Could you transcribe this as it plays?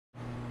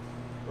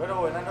Bueno,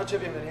 buenas noches,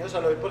 bienvenidos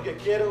al Hoy Porque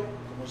Quiero.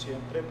 Como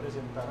siempre,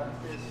 presentar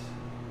antes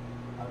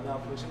a la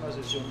próxima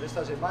sesión de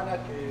esta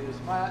semana, que es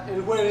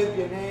el jueves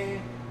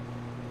viene,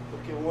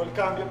 porque hubo el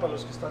cambio para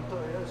los que están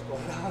todavía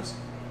descuadrados.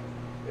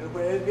 El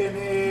jueves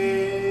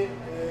viene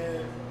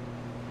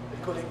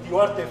el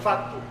colectivo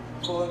Artefacto,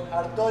 con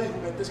harto de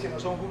juguetes que no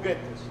son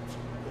juguetes.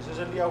 Ese es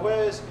el día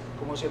jueves,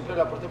 como siempre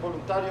el aporte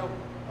voluntario.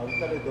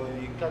 Ahorita les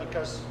doy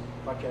calcas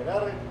para que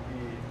agarren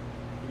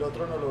y lo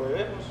otro no lo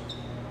bebemos.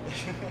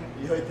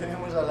 Y hoy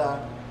tenemos a la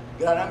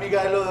gran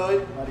amiga de lo de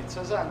hoy,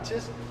 Maritza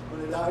Sánchez,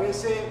 con el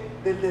ABC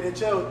del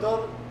Derecho De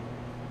Autor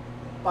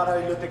para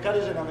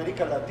Bibliotecarios en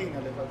América Latina.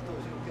 Le faltó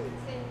decir que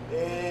sí.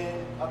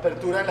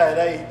 Apertura en la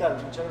era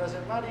digital. Muchas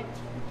gracias, Mari,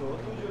 y todo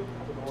tuyo.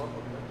 Te lo voy a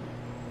poner aquí.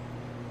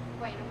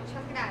 Bueno,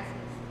 muchas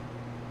gracias.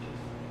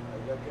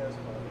 Ahí ya quedas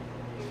para mí.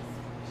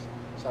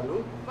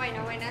 Salud.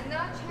 Bueno, buenas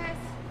noches.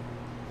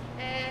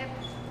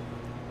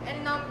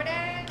 El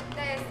nombre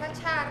de esta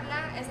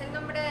charla es el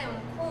nombre de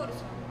un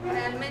curso.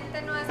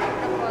 Realmente no es el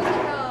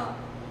propósito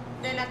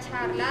de la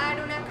charla dar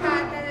una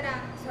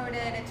cátedra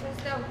sobre derechos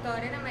de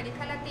autor en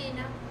América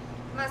Latina,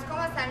 más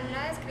como está en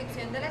la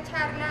descripción de la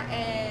charla,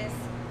 es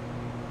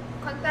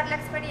contar la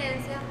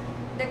experiencia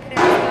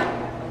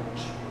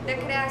de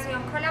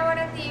creación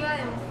colaborativa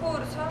de un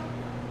curso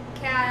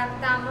que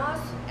adaptamos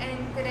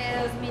entre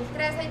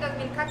 2013 y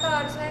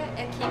 2014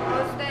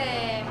 equipos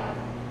de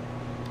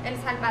El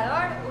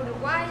Salvador,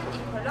 Uruguay y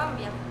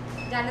Colombia.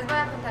 Ya les voy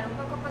a contar un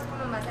poco pues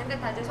como más en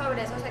detalle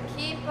sobre esos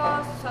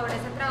equipos, sobre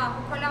ese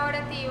trabajo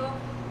colaborativo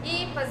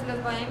y pues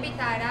los voy a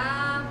invitar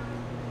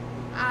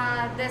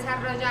a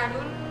desarrollar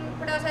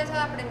un proceso de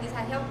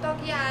aprendizaje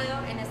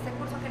autoguiado en este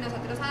curso que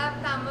nosotros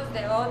adaptamos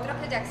de otro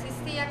que ya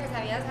existía, que se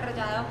había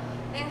desarrollado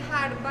en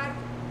Harvard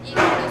y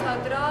que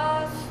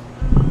nosotros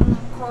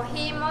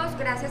cogimos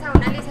gracias a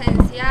una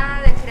licencia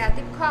de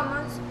Creative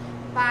Commons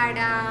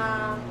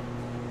para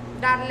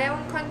darle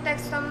un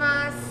contexto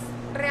más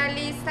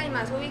realista y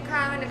más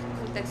ubicado en el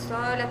contexto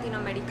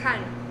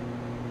latinoamericano,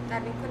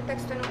 darle un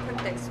contexto en un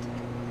contexto.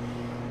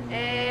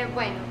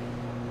 Bueno,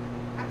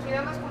 aquí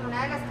vemos como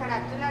una de las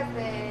carátulas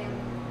de...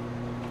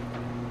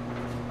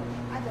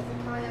 ya sé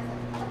qué voy a hacer.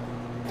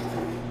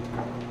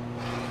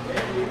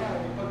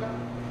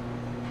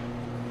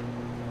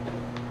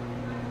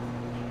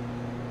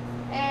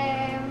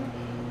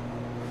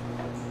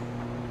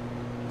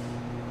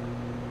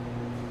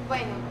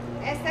 Bueno,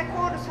 este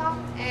curso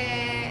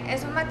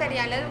es un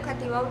material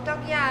educativo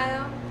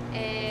autoguiado.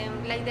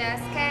 La idea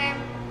es que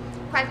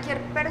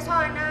cualquier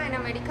persona en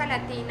América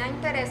Latina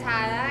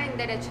interesada en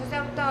derechos de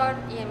autor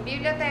y en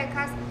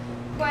bibliotecas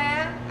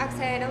pueda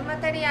acceder a un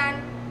material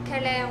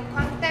que le dé un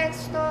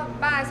contexto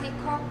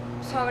básico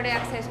sobre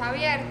acceso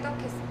abierto,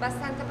 que es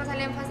bastante pues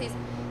el énfasis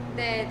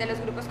de los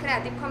grupos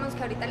Creative Commons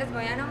que ahorita les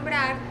voy a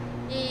nombrar,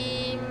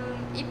 y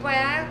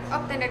pueda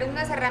obtener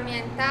unas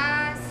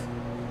herramientas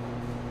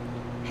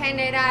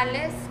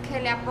generales que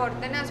le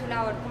aporten a su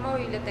labor como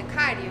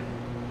bibliotecario.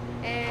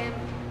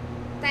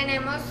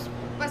 Tenemos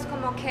pues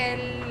como que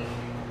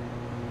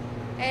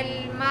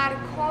el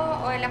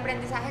marco o el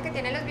aprendizaje que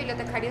tienen los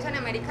bibliotecarios en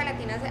América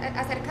Latina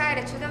acerca de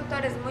derechos de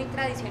autor es muy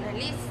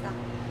tradicionalista.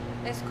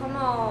 Es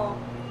como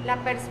la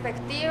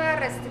perspectiva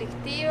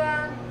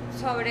restrictiva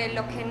sobre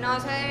lo que no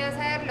se debe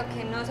hacer, lo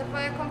que no se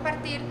puede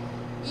compartir,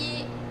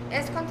 y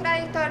es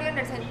contradictorio en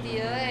el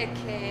sentido de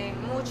que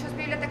muchos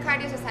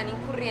bibliotecarios están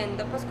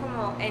incurriendo pues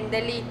como en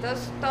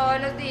delitos todos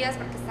los días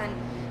porque están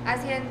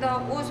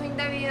haciendo uso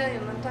indebido de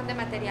un montón de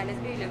materiales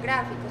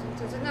bibliográficos.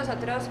 Entonces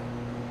nosotros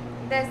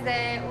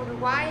desde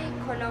Uruguay,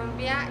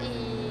 Colombia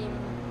y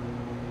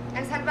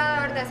El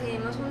Salvador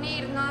decidimos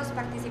unirnos,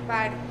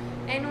 participar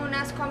en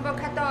unas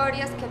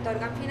convocatorias que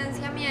otorgan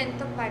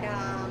financiamiento para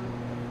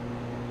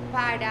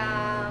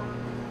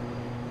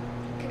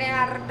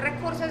crear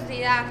recursos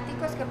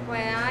didácticos que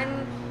puedan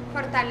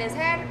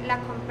fortalecer la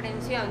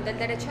comprensión del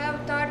derecho de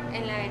autor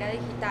en la era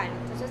digital.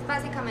 Entonces,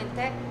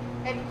 básicamente,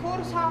 el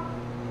curso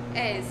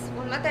es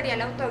un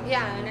material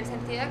autoguiado en el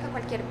sentido de que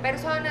cualquier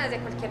persona desde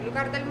cualquier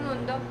lugar del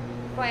mundo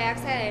puede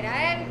acceder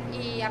a él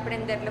y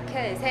aprender lo que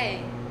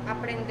desee.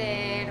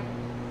 Aprender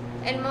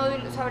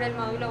sobre el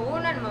módulo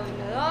 1, el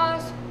módulo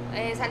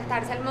 2,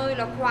 saltarse al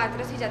módulo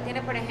 4 si ya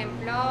tiene, por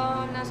ejemplo,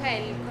 no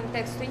sé, el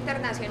contexto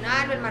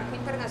internacional o el marco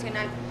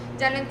internacional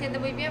ya lo entiende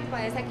muy bien,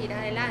 puede seguir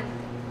adelante.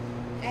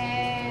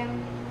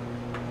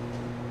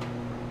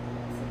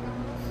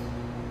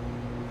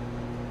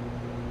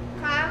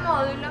 Cada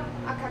módulo,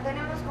 acá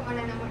tenemos como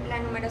la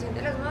enumeración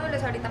de los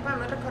módulos. Ahorita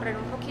podemos recorrer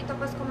un poquito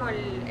pues como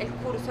el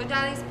curso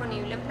ya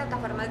disponible en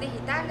plataformas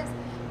digitales,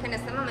 que en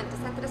este momento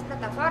está en 3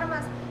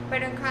 plataformas,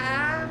 pero en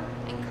cada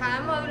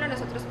módulo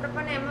nosotros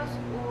proponemos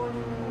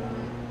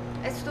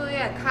un estudio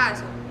de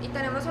caso, y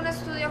tenemos un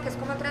estudio que es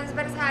como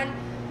transversal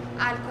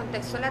al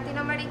contexto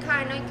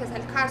latinoamericano, y que es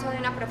el caso de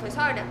una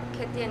profesora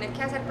que tiene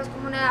que hacer pues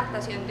como una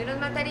adaptación de unos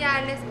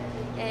materiales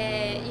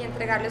y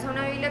entregarlos a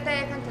una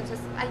biblioteca. Entonces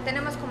ahí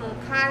tenemos como un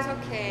caso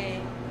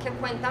que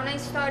cuenta una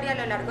historia a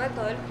lo largo de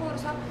todo el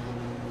curso.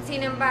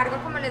 Sin embargo,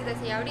 como les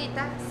decía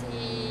ahorita,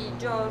 si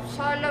yo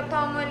solo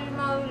tomo el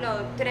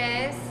módulo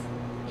 3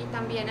 y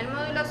también el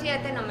módulo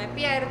 7, no me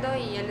pierdo,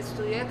 y el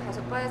estudio de caso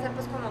puede ser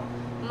pues como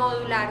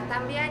modular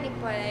también y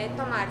puede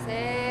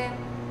tomarse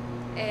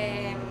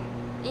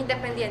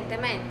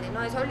independientemente,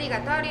 no es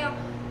obligatorio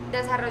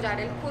desarrollar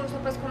el curso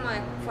pues como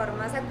de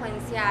forma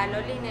secuencial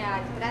o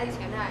lineal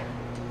tradicional.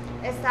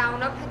 Está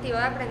un objetivo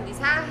de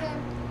aprendizaje,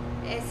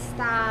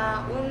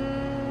 está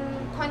un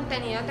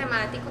contenido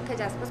temático que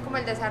ya es pues como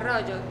el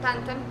desarrollo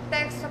tanto en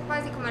texto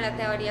pues y como en la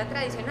teoría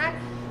tradicional,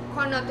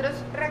 con otros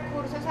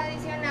recursos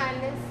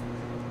adicionales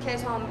que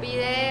son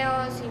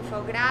videos,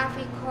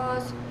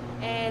 infográficos.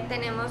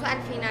 Tenemos al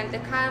final de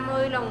cada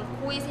módulo un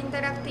quiz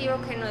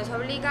interactivo que no es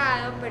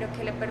obligado, pero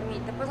que le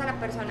permite pues a la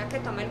persona que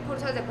tome el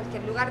curso desde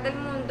cualquier lugar del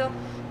mundo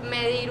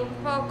medir un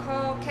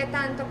poco qué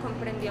tanto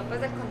comprendió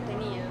pues del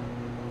contenido.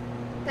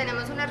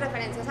 Tenemos unas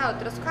referencias a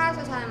otros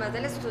casos, además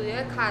del estudio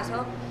de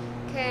caso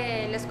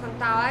que les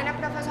contaba de la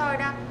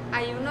profesora.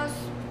 Hay unas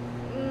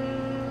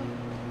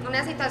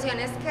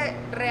situaciones que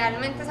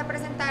realmente se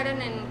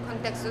presentaron en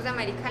contextos de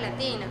América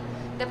Latina,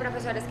 de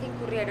profesores que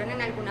incurrieron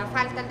en alguna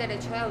falta al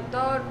derecho de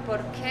autor, por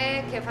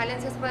qué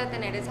falencias puede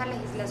tener esa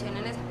legislación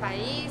en ese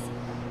país,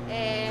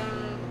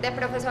 de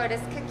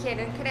profesores que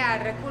quieren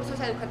crear recursos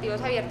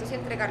educativos abiertos y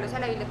entregarlos a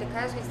la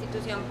biblioteca de su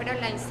institución, pero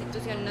la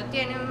institución no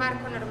tiene un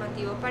marco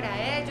normativo para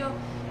ello.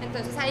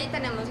 Entonces ahí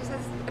tenemos esas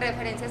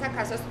referencias a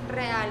casos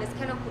reales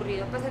que han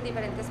ocurrido pues en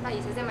diferentes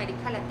países de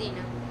América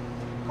Latina.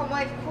 Como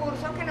el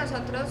curso que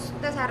nosotros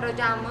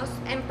desarrollamos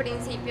en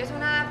principio es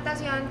una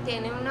adaptación,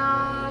 tiene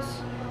unas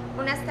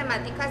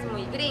temáticas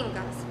muy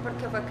gringas,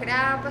 porque fue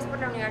creada pues por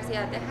la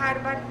Universidad de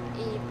Harvard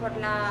y por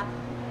la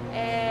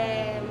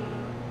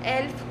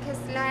ELF, que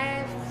es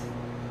la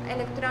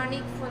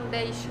Electronic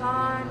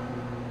Foundation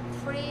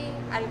Free,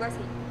 algo así,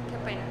 qué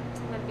pena,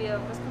 se me olvidó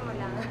pues como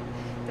la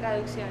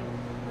traducción,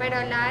 pero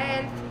la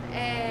ELF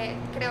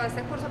creó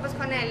este curso pues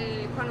con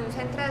un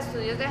centro de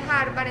estudios de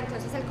Harvard.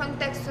 Entonces el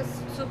contexto es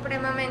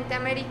supremamente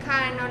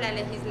americano, la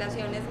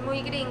legislación es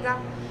muy gringa.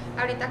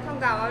 Ahorita con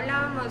Gabo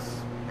hablábamos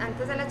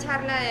antes de la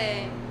charla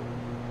de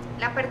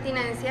la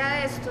pertinencia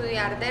de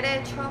estudiar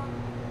derecho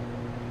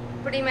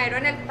primero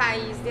en el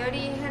país de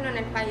origen o en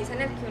el país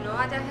en el que uno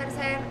vaya a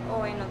ejercer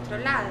o en otro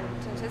lado.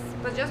 Entonces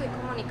pues yo soy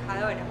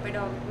comunicadora,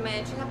 pero me he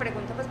hecho esa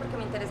pregunta pues porque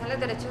me interesan los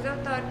derechos de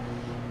autor,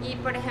 y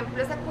por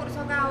ejemplo este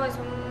curso Gabo es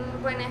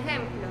un buen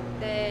ejemplo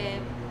de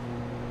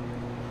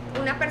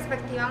una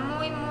perspectiva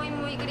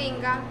muy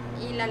gringa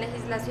y la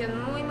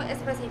legislación muy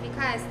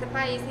específica de este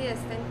país y de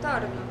este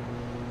entorno.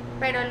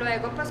 Pero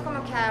luego pues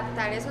como que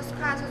adaptar esos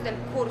casos del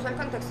curso al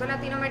contexto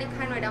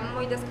latinoamericano era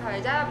muy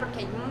descabellado, porque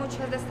hay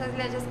muchas de estas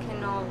leyes que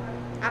no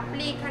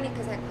aplican y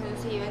que se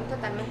conciben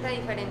totalmente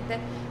diferente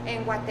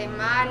en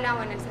Guatemala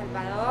o en El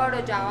Salvador,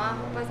 o ya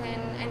abajo pues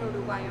en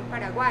Uruguay o en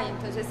Paraguay.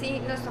 Entonces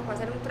sí nos tocó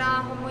hacer un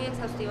trabajo muy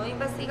exhaustivo de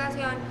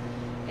investigación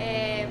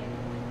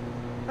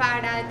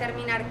para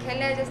determinar qué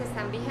leyes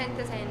están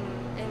vigentes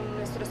en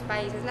nuestros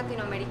países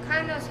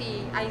latinoamericanos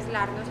y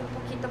aislarnos un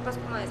poquito pues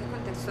como de ese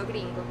contexto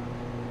gringo.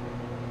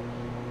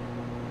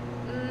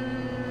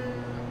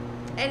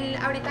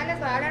 Ahorita les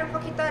voy a hablar un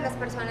poquito de las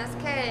personas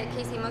que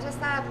hicimos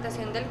esta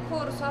adaptación del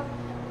curso,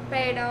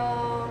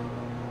 pero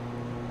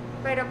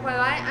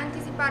puedo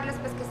anticiparles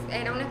pues que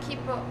era un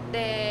equipo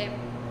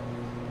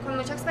con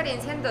mucha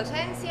experiencia en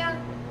docencia,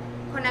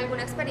 con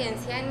alguna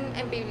experiencia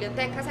en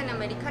bibliotecas en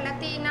América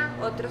Latina,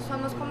 otros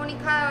somos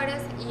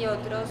comunicadores y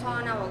otros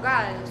son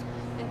abogados.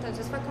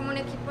 Entonces fue como un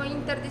equipo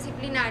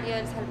interdisciplinario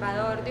de El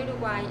Salvador, de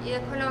Uruguay y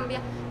de Colombia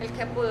el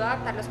que pudo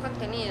adaptar los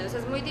contenidos.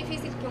 Es muy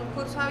difícil que un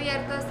curso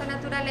abierto de esta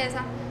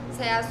naturaleza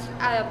sea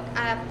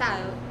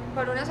adaptado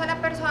por una sola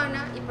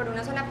persona y por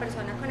una sola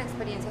persona con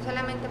experiencia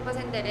solamente pues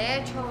en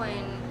derecho o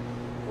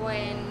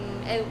en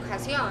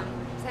educación.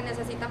 Se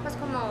necesita pues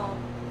como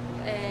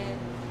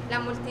la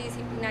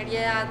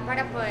multidisciplinariedad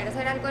para poder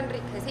hacer algo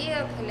enriquecido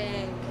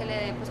que le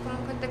dé pues como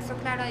un contexto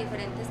claro a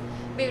diferentes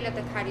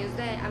bibliotecarios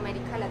de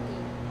América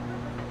Latina.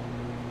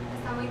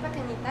 Está muy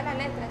pequeñita la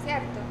letra,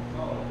 ¿cierto?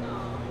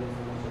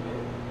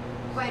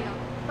 Bueno,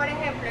 por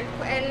ejemplo,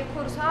 el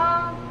curso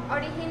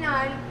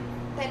original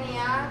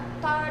tenía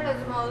todos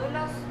los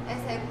módulos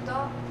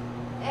excepto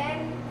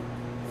el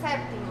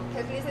séptimo,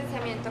 que es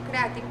licenciamiento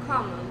Creative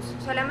Commons.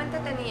 Solamente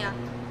tenía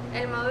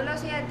el módulo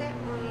 7,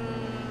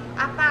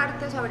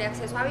 aparte sobre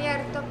acceso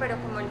abierto, pero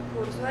como el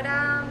curso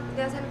era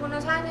de hace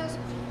algunos años,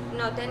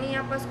 no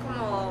tenía pues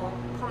como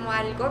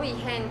algo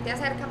vigente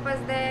acerca pues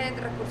de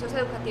recursos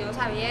educativos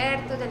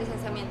abiertos, de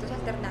licenciamientos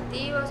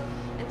alternativos.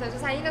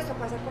 Entonces ahí nos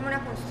tocó hacer como una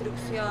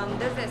construcción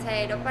desde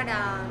cero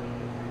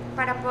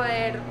para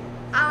poder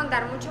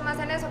ahondar mucho más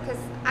en eso, que es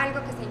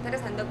algo que está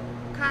interesando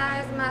cada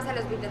vez más a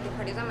los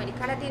bibliotecarios de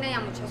América Latina y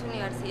a muchas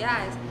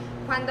universidades.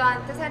 Cuando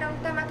antes era un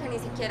tema que ni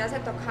siquiera se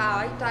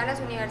tocaba y todas las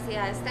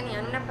universidades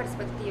tenían una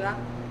perspectiva,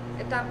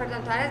 todas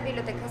las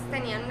bibliotecas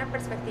tenían una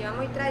perspectiva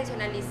muy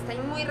tradicionalista y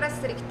muy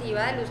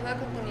restrictiva del uso de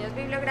contenidos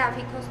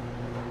bibliográficos,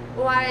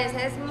 o a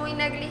veces muy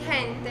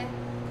negligente,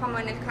 como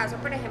en el caso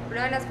por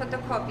ejemplo de las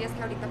fotocopias,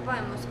 que ahorita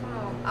podemos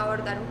como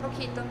abordar un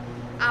poquito.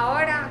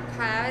 Ahora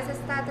cada vez se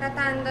está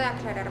tratando de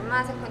aclarar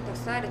más el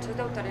contexto de derechos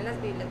de autor en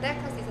las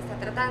bibliotecas y se está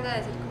tratando de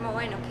decir como,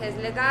 bueno, que es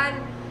legal,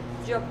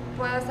 yo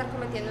puedo estar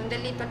cometiendo un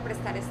delito al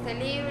prestar este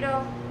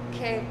libro,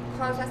 qué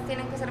cosas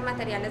tienen que ser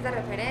materiales de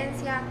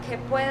referencia, qué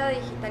puedo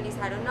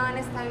digitalizar o no en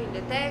esta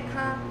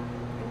biblioteca.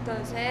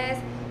 Entonces,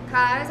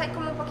 cada vez hay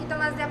como un poquito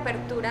más de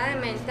apertura de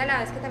mente a la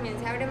vez que también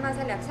se abre más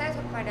el acceso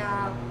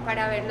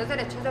para ver los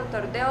derechos de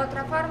autor de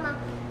otra forma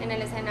en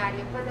el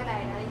escenario pues, de la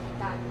era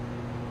digital.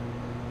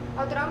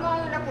 Otro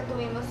módulo que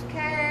tuvimos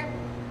que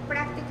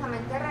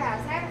prácticamente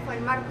rehacer fue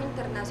el marco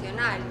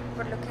internacional,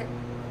 por lo que...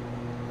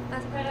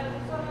 Pero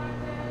eso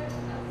solamente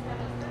hacia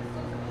los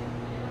textos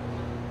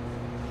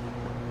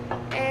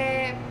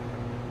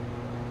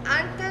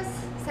antes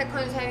se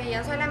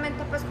concebía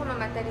solamente pues como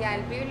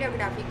material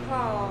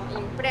bibliográfico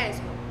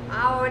impreso.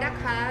 Ahora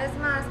cada vez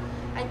más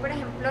hay, por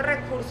ejemplo,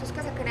 recursos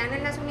que se crean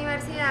en las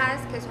universidades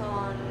que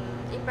son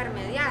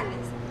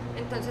hipermediales.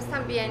 Entonces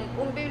también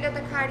un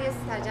bibliotecario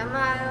está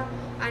llamado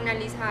a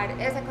analizar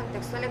ese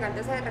contexto legal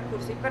de ese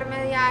recurso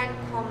hipermedial,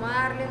 cómo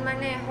darle un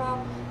manejo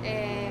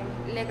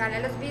legal a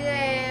los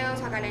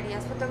videos, a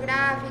galerías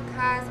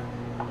fotográficas,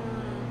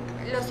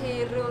 los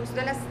CD-rooms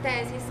de las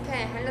tesis que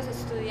dejan los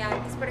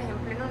estudiantes, por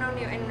ejemplo, en una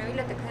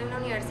biblioteca de una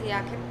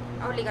universidad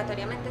que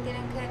obligatoriamente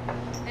tienen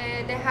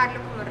que dejarlo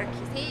como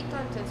requisito.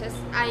 Entonces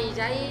ahí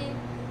ya hay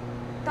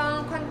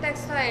todo un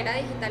contexto de era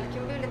digital que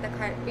un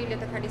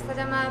bibliotecario está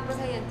llamado pues,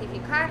 a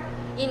identificar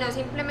y no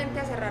simplemente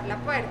a cerrar la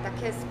puerta,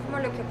 que es como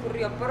lo que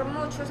ocurrió por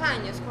muchos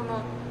años, como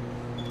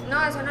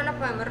no, eso no lo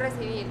podemos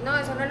recibir, no,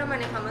 eso no lo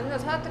manejamos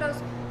nosotros.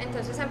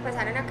 Entonces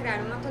empezaron a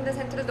crear un montón de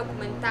centros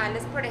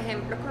documentales, por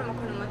ejemplo, como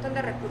con un montón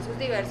de recursos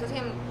diversos y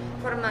en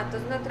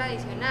formatos no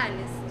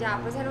tradicionales. Ya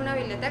pues en una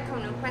biblioteca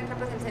uno encuentra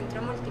pues el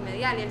centro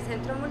multimedial y el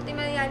centro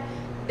multimedial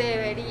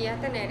debería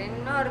tener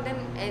en orden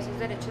esos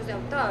derechos de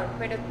autor,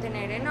 pero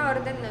tener en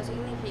orden no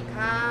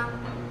significa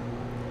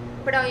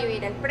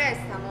prohibir el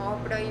préstamo,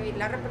 prohibir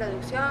la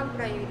reproducción,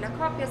 prohibir la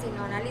copia,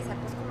 sino analizar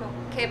pues como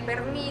qué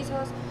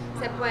permisos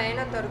se pueden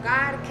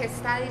otorgar, qué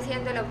está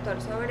diciendo el autor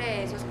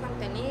sobre esos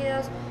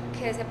contenidos,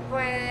 qué se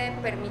puede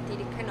permitir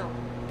y qué no,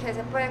 qué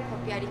se puede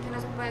copiar y qué no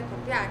se puede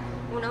copiar.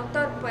 Un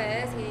autor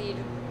puede decidir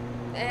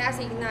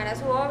asignar a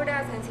su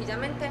obra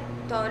sencillamente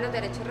todos los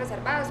derechos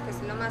reservados, que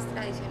es lo más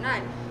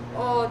tradicional.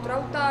 Otro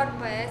autor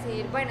puede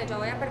decidir, bueno, yo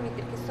voy a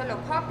permitir que esto lo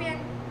copien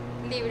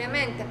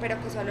libremente,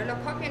 pero que solo lo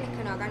copien y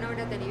que no hagan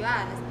obras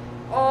derivadas.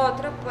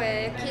 Otro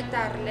puede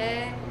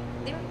quitarle...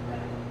 Dime.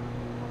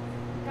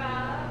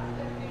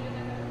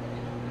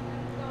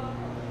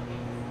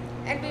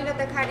 El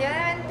bibliotecario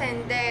debe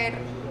entender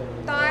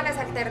todas las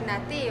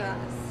alternativas.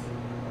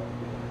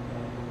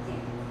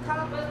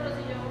 ¿Cómo? Pues, pero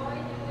si yo voy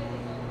y yo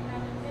digo, yo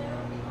quiero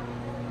mi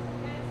página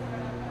de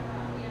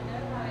y él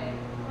debe saber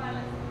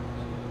cuáles.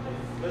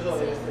 Eso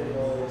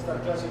debe estar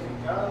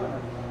clasificado en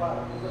alguna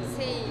parte.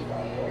 Sí,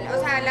 o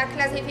sea, la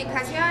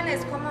clasificación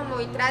es como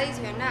muy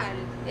tradicional,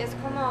 es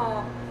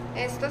como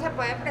esto se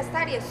puede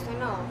prestar y esto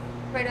no,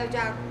 pero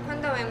ya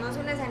cuando vemos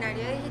un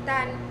escenario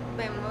digital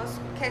vemos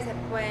que se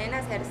pueden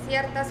hacer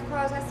ciertas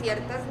cosas,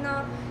 ciertas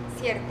no,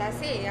 ciertas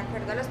sí, de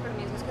acuerdo a los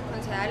permisos que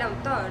conceda el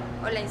autor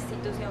o la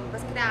institución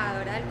pues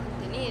creadora del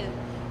contenido,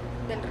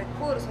 del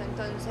recurso.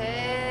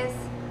 Entonces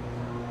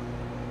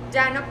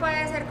ya no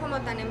puede ser como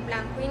tan en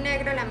blanco y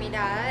negro la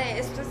mirada de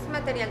esto es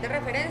material de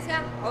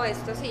referencia o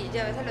esto sí,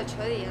 lléveselo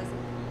 8 días.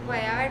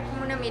 Puede haber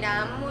como una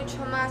mirada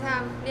mucho más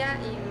amplia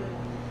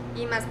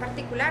y más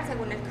particular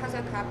según el caso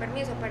de cada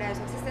permiso. Para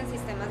eso existen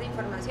sistemas de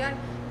información,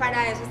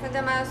 para eso están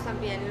llamados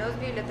también los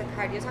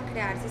bibliotecarios a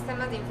crear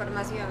sistemas de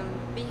información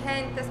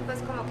vigentes,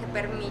 pues como que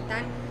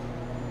permitan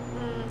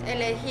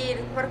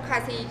elegir por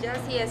casillas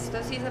si esto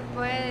sí se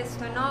puede,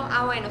 esto no,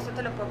 bueno, esto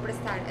te lo puedo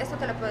prestar, esto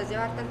te lo puedes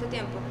llevar tanto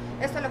tiempo,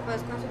 esto lo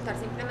puedes consultar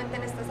simplemente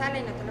en esta sala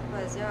y no te lo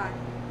puedes llevar.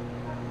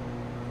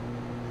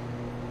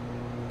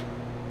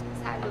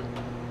 Salud.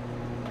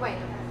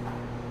 Bueno,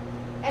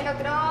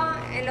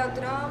 el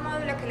otro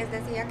módulo que les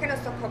decía que nos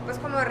tocó pues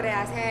como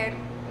rehacer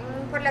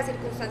por la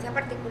circunstancia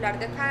particular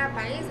de cada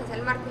país es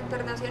el marco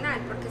internacional,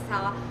 porque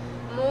estaba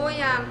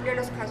muy amplio,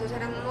 los casos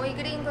eran muy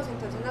gringos,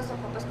 entonces nos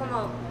tocó pues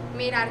como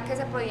mirar qué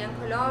se podía en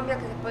Colombia,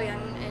 qué se podía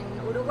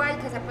en Uruguay,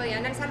 qué se podía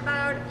en El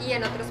Salvador y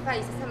en otros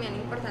países también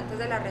importantes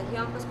de la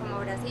región, pues como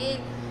Brasil,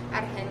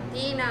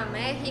 Argentina,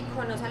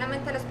 México, no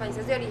solamente los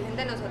países de origen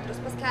de nosotros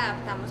pues que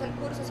adaptamos el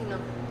curso, sino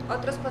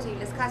otros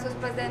posibles casos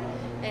pues de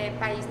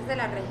países de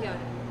la región.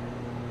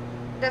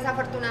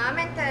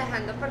 Desafortunadamente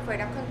dejando por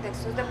fuera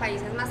contextos de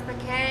países más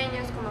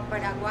pequeños como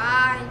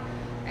Paraguay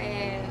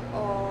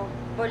o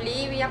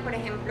Bolivia, por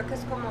ejemplo, que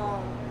es como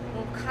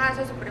un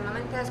caso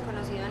supremamente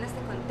desconocido en este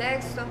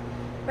contexto,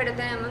 pero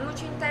tenemos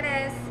mucho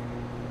interés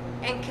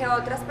en que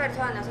otras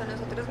personas o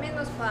nosotros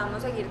mismos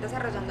podamos seguir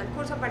desarrollando el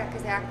curso para que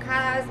sea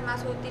cada vez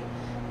más útil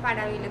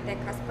para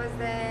bibliotecas pues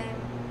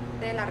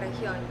de la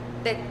región,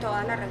 de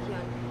toda la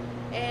región.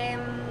 Se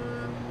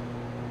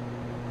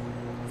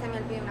me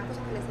olvidó una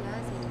cosa que les iba a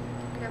decir,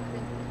 que creo que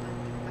era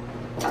importante.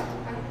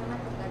 Ahorita me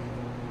acordaré.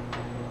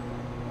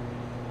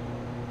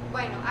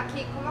 Bueno,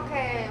 aquí como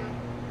que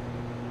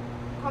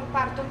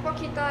comparto un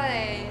poquito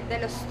de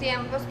los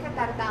tiempos que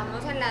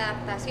tardamos en la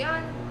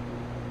adaptación.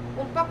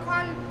 Un poco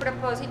el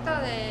propósito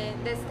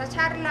de esta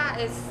charla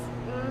es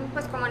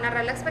pues como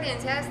narrar la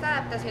experiencia de esta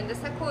adaptación de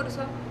este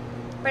curso,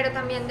 pero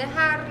también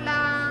dejar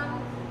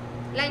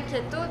la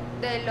inquietud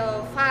de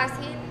lo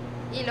fácil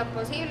y lo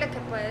posible que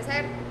puede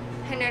ser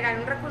generar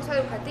un recurso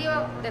educativo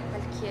de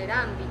cualquier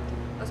ámbito.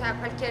 O sea,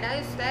 cualquiera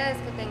de ustedes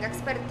que tenga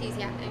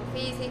experticia en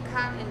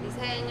física, en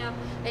diseño,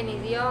 en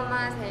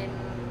idiomas,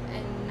 en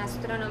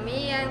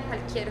astronomía, en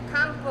cualquier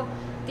campo,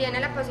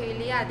 tiene la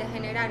posibilidad de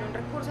generar un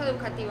recurso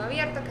educativo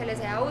abierto que le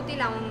sea útil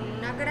a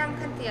una gran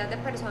cantidad de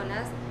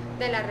personas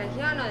de la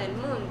región o del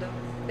mundo,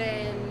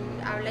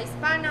 del habla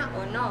hispana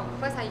o no.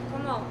 Pues hay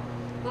como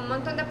un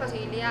montón de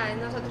posibilidades.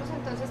 Nosotros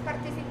entonces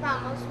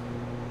participamos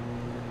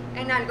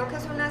en algo que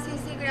es una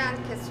CC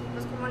Grant, que es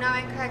pues como una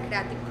beca de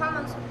Creative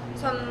Commons.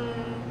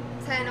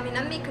 Se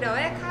denominan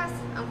microbecas,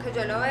 aunque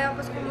yo lo veo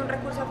pues como un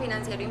recurso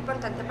financiero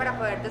importante para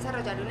poder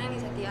desarrollar una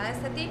iniciativa de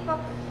este tipo,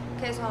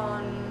 que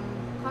son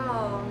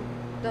como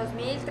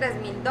 $2.000,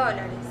 $3.000.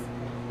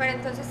 Pero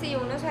entonces si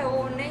uno se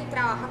une y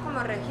trabaja como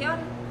región,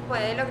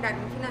 puede lograr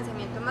un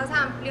financiamiento más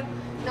amplio.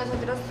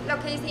 Nosotros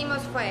lo que hicimos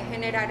fue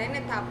generar en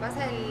etapas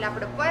la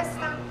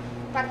propuesta,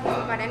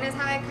 participar en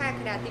esa beca de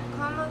Creative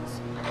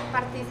Commons,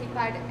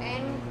 participar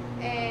en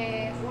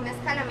un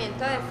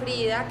escalamiento de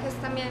Frida, que es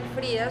también,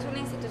 Frida es una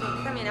institución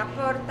que también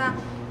aporta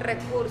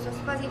recursos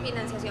pues, y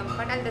financiación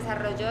para el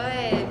desarrollo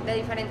de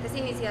diferentes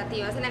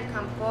iniciativas en el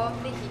campo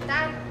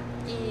digital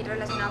y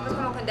relacionado pues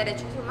como con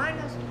derechos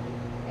humanos,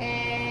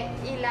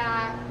 y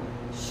la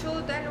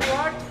Shooter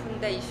World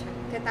Foundation,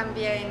 que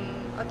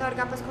también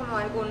otorga pues como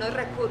algunos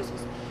recursos.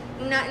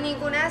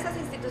 Ninguna de esas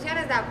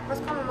instituciones da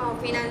pues como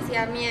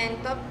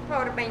financiamiento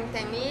por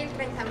 $20.000,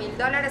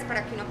 $30.000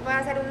 para que uno pueda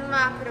hacer un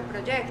macro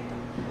proyecto,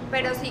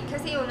 pero sí que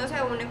si uno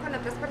se une con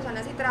otras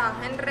personas y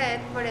trabaja en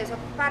red, por eso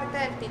parte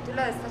del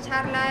título de esta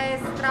charla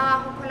es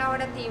trabajo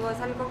colaborativo,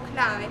 es algo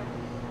clave.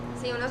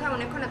 Si uno se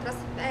une con otras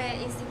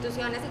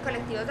instituciones y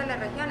colectivos de la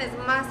región, es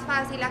más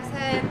fácil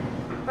acceder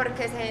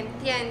porque se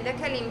entiende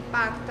que el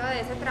impacto de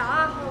ese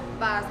trabajo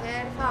va a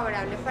ser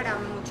favorable para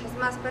muchas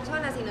más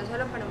personas y no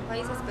solo para un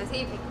país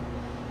específico.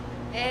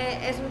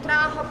 Es un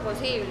trabajo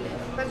posible,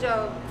 pues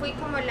yo fui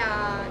como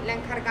la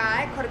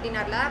encargada de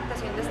coordinar la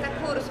adaptación de este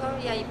curso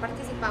y ahí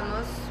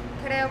participamos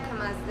creo que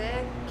más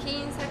de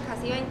 15,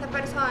 casi 20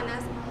 personas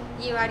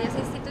y varias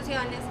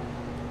instituciones,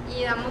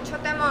 y da mucho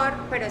temor,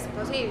 pero es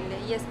posible,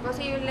 y es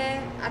posible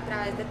a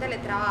través de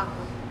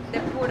teletrabajo, de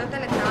puro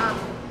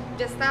teletrabajo.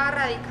 Yo estaba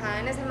radicada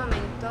en ese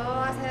momento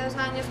hace 2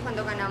 años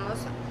cuando ganamos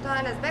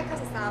todas las becas,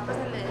 estaba pues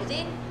en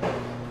Medellín.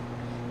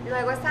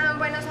 Luego estaba en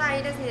Buenos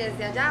Aires y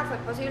desde allá fue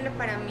posible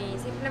para mí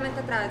simplemente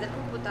a través del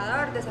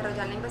computador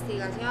desarrollar la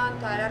investigación,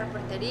 toda la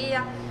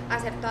reportería,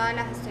 hacer toda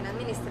la gestión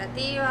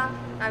administrativa.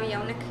 Había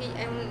un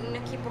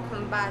equipo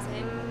con base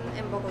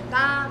en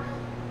Bogotá,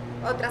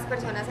 otras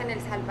personas en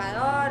El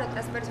Salvador,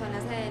 otras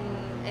personas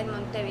en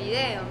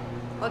Montevideo,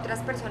 otras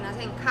personas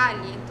en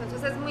Cali.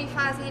 Entonces es muy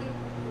fácil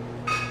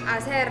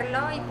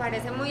hacerlo y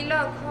parece muy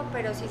loco,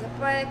 pero sí se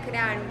puede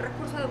crear un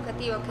recurso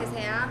educativo que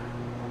sea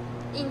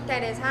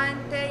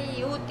interesante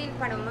y útil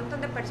para un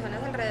montón de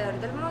personas alrededor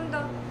del mundo,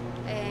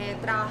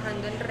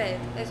 trabajando en red.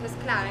 Eso es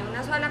clave.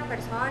 Una sola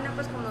persona,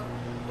 pues como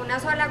una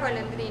sola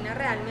golondrina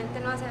realmente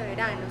no hace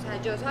verano. O sea,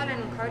 yo sola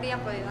nunca habría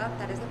podido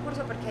adaptar ese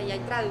curso porque ahí hay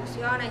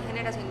traducción, hay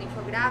generación de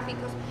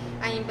infográficos,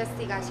 hay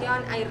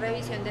investigación, hay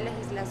revisión de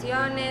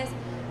legislaciones,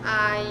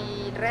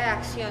 hay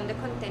redacción de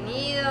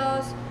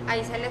contenidos,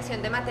 hay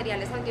selección de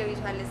materiales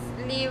audiovisuales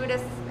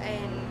libres,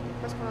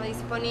 pues como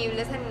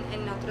disponibles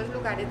en otros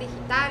lugares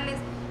digitales.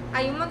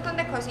 Hay un montón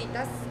de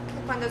cositas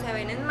que cuando se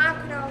ven en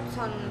macro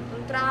son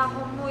un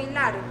trabajo muy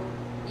largo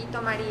y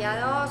tomaría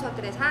 2 o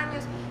 3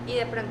 años y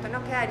de pronto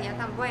no quedaría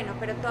tan bueno,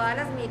 pero todas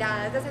las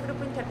miradas de ese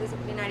grupo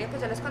interdisciplinario que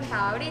yo les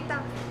contaba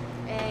ahorita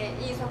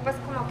hizo pues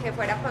como que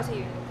fuera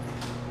posible.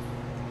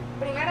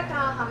 Primero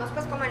trabajamos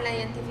pues como en la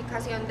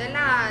identificación de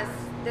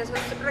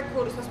esos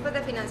recursos pues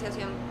de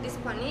financiación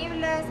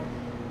disponibles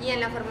y en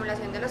la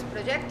formulación de los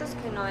proyectos,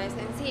 que no es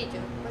sencillo,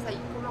 pues hay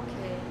como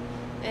que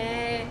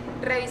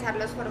revisar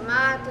los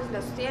formatos,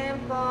 los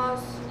tiempos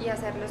y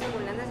hacerlo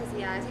según las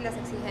necesidades y las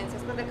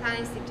exigencias pues, de cada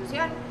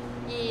institución,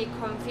 y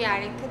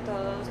confiar en que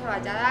todo se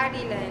vaya a dar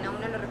y le den a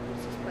uno los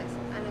recursos. Pues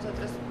a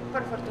nosotros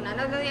por fortuna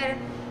nos lo dieron.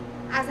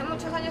 Hace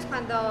muchos años,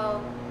 cuando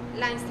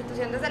la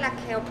institución desde la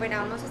que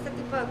operamos este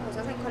tipo de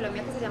cosas en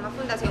Colombia, que se llama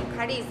Fundación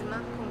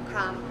Carisma, con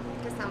K,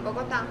 que está en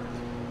Bogotá,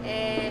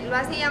 lo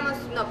hacíamos,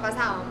 no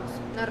pasábamos,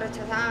 nos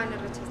rechazaban,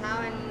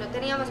 no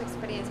teníamos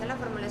experiencia en la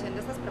formulación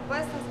de estas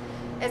propuestas.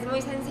 Es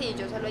muy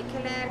sencillo, solo hay que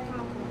leer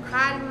como con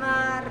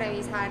calma,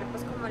 revisar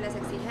pues como las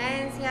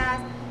exigencias,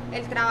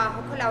 el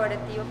trabajo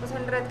colaborativo pues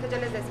en red que yo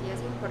les decía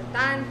es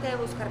importante,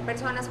 buscar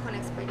personas con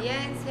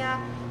experiencia,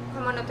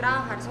 como no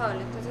trabajar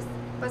solo. Entonces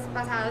pues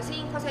pasados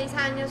 5 o 6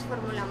 años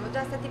formulamos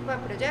ya este tipo de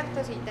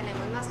proyectos y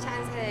tenemos más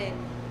chance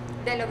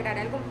de lograr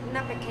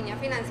una pequeña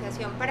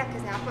financiación para que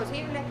sea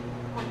posible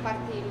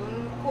compartir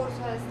un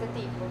curso de este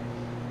tipo.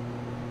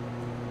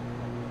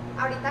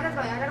 ahorita les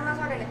voy a hablar más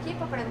sobre el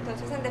equipo, pero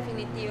entonces en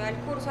definitiva el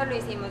curso lo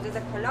hicimos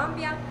desde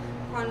Colombia,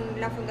 con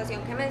la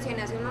fundación que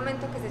mencioné hace un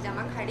momento que se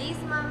llama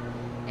Carisma,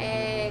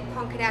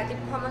 con Creative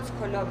Commons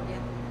Colombia,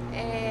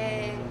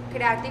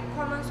 Creative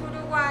Commons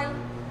Uruguay.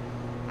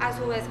 A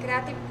su vez,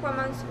 Creative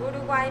Commons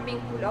Uruguay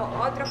vinculó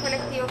otro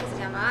colectivo que se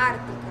llama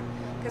Ártica,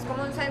 que es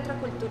como un centro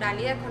cultural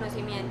y de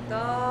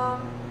conocimiento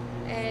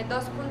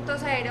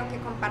 2.0 que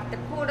comparte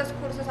puros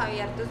cursos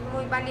abiertos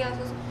muy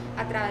valiosos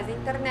a través de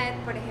internet.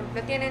 Por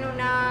ejemplo, tienen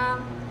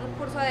un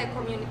curso de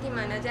community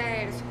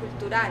managers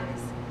culturales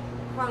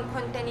con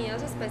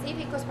contenidos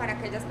específicos para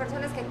aquellas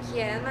personas que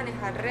quieran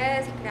manejar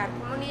redes y crear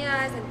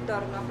comunidades en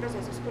torno a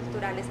procesos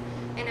culturales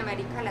en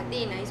América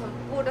Latina, y son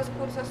puros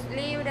cursos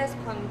libres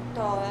con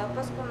todo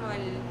pues como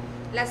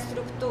la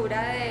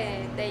estructura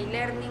de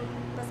e-learning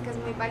pues que es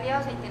muy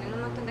valiosa y tienen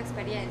un montón de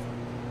experiencia.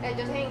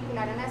 Ellos se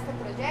vincularon a este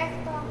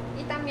proyecto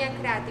y también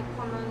Creative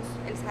Commons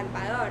El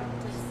Salvador.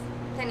 Entonces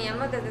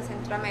teníamos desde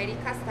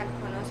Centroamérica hasta el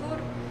Cono Sur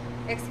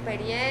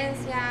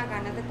experiencia,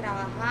 ganas de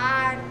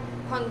trabajar,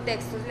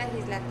 contextos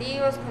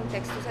legislativos,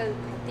 contextos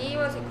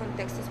educativos y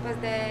contextos pues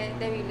de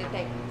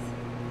bibliotecas.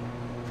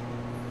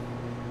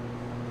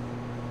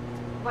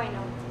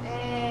 Bueno,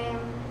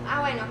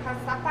 acá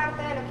está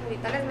parte de lo que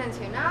ahorita les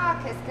mencionaba,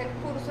 que es que el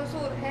curso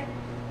surge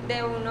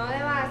de uno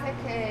de base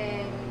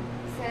que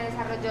se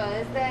desarrolló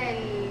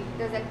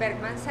desde el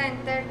Berkman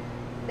Center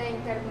de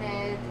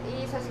Internet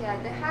y Sociedad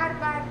de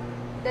Harvard,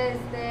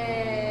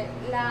 desde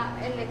la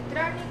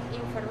Electronic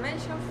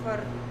Information for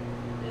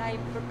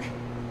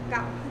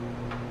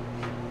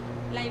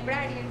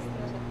Libraries,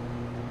 no sé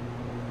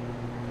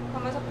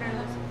cómo se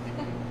pronuncia.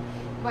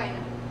 Bueno,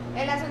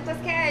 el asunto es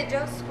que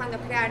ellos, cuando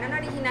crearon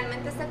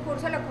originalmente este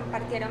curso, lo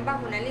compartieron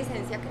bajo una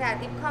licencia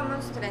Creative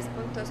Commons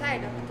 3.0,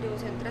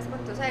 atribución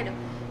 3.0.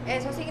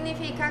 Eso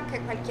significa que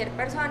cualquier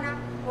persona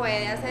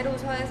puede hacer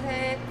uso de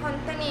ese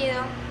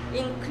contenido,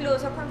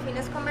 incluso con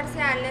fines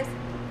comerciales,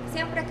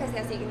 siempre que se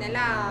asigne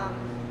la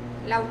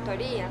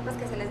autoría, pues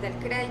que se les dé el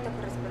crédito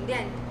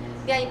correspondiente.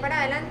 De ahí para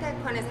adelante,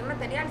 con ese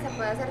material se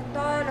puede hacer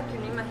todo lo que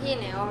uno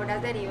imagine,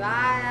 obras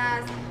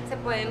derivadas, se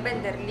pueden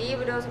vender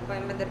libros, se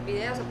pueden vender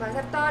videos, se puede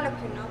hacer todo lo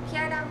que uno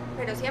quiera,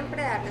 pero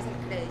siempre darles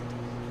el crédito.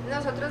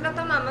 Nosotros lo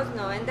tomamos,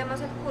 no vendemos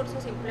el curso,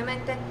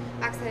 simplemente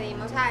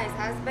accedimos a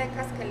esas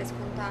becas que les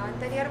contaba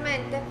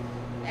anteriormente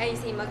e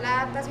hicimos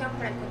la adaptación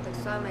para el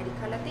contexto de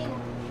América Latina.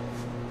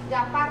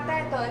 Ya parte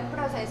de todo el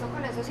proceso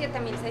con esos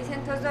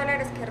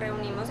 $7.600 que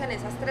reunimos en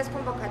esas 3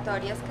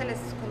 convocatorias que les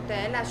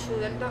conté de la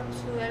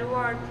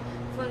World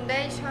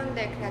Foundation,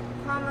 de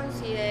Creative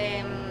Commons y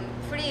de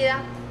Frida,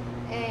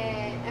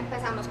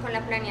 empezamos con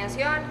la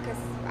planeación, que es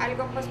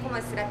algo pues como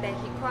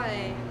estratégico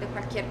de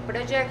cualquier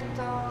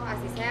proyecto,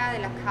 así sea de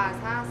la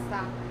casa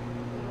hasta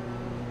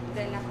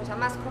de la cosa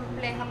más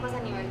compleja pues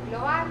a nivel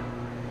global.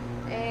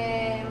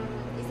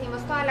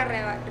 Hicimos toda la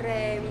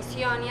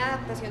revisión y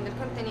adaptación del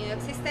contenido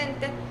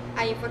existente.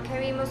 Ahí fue que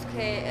vimos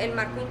que el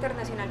marco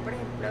internacional, por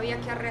ejemplo, había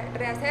que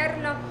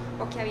rehacerlo,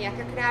 o que había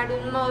que crear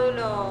un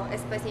módulo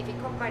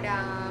específico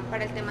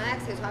para el tema de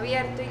acceso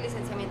abierto y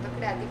licenciamiento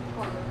Creative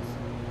Commons.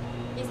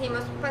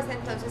 Hicimos pues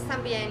entonces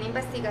también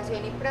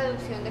investigación y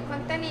producción de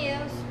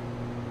contenidos,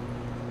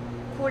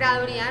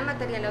 curaduría de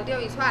material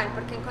audiovisual,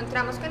 porque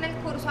encontramos que en el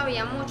curso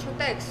había mucho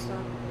texto,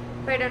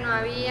 pero no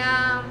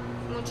había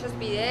muchos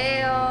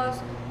videos,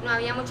 no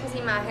había muchas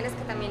imágenes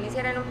que también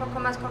hicieran un poco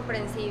más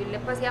comprensible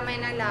pues y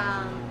amena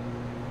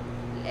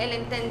el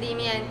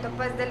entendimiento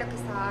pues de lo que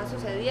estaba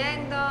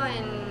sucediendo.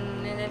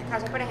 En el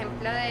caso por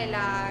ejemplo de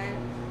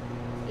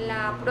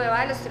la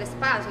prueba de los 3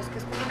 pasos, que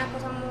es como una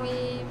cosa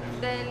muy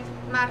del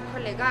marco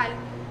legal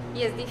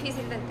y es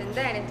difícil de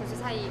entender,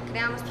 entonces ahí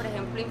creamos por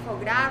ejemplo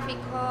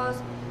infográficos.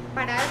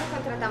 Para eso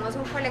contratamos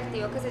un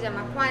colectivo que se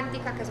llama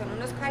Cuántica, que son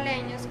unos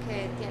caleños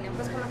que tienen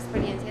pues como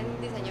experiencia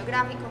en diseño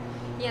gráfico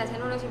y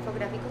hacen unos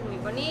infográficos muy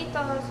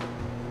bonitos.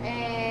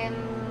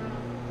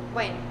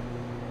 Bueno,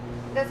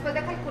 después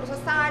de que el curso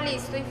estaba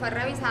listo y fue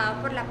revisado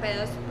por la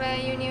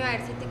P2P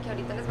University, que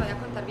ahorita les voy a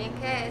contar bien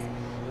qué es,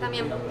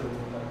 también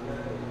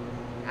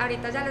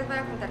ahorita ya les voy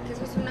a contar que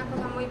eso es una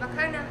cosa muy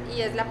bacana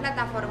y es la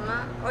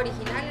plataforma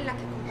original en la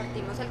que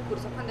compartimos el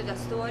curso cuando ya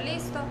estuvo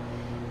listo.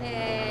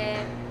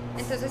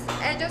 Entonces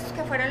ellos,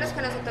 que fueron los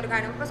que nos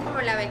otorgaron pues como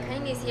la beca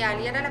inicial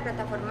y era la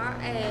plataforma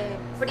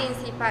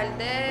principal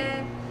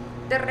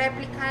de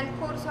réplica del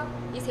curso,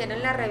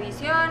 hicieron la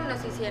revisión,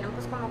 nos hicieron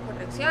pues como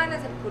correcciones,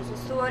 el curso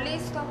estuvo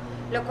listo,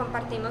 lo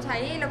compartimos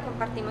ahí, lo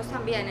compartimos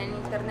también en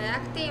Internet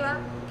Activa,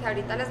 que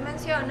ahorita les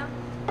menciono,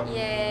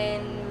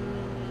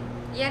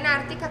 y en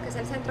Ártica, que es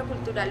el Centro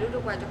Cultural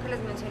Uruguayo que les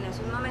mencioné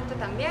hace un momento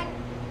también.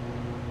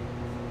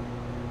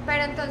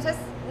 Pero entonces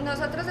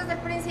nosotros desde el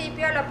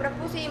principio lo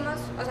propusimos,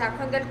 o sea,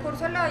 cuando el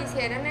curso lo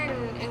hicieron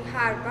en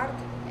Harvard,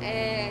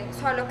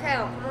 solo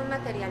quedó como un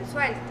material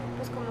suelto,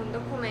 pues como un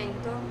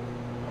documento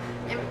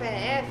en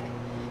PDF.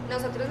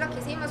 Nosotros lo que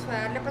hicimos fue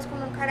darle pues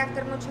como un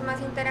carácter mucho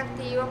más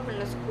interactivo con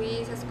los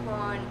quizzes,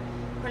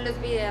 con los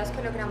videos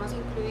que logramos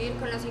incluir,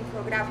 con los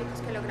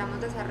infográficos que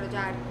logramos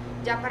desarrollar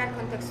ya para el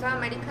contexto de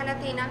América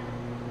Latina.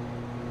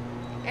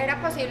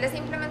 era posible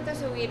simplemente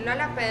subirlo a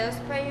la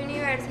P2P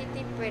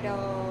University, pero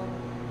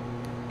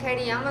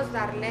queríamos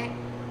darle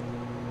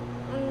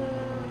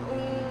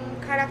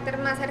un carácter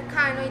más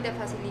cercano y de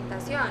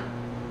facilitación,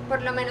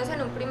 por lo menos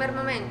en un primer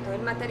momento.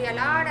 El material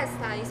ahora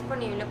está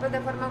disponible pues de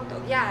forma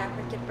autoguiada,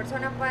 cualquier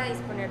persona puede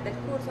disponer del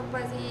curso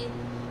pues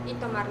y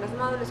tomar los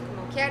módulos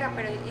como quiera,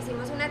 pero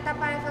hicimos una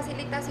etapa de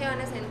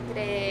facilitaciones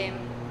entre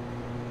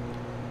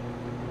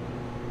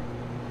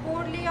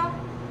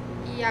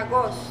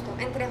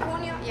entre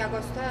junio y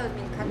agosto de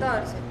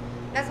 2014.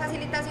 Las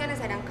facilitaciones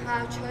eran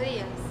cada 8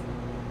 días.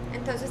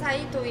 Entonces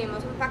ahí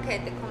tuvimos un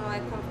paquete como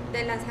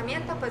de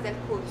lanzamiento pues del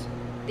curso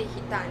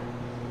digital,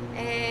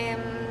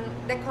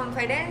 de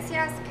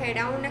conferencias, que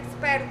era un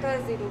experto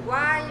desde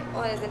Uruguay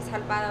o desde El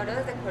Salvador o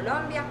desde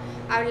Colombia,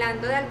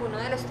 hablando de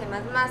algunos de los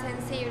temas más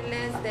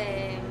sensibles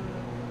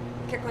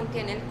que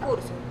contiene el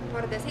curso.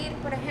 Por decir,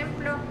 por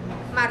ejemplo,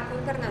 marco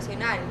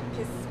internacional,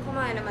 que es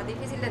como de lo más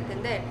difícil de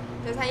entender.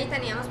 Entonces ahí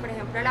teníamos, por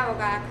ejemplo, a la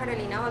abogada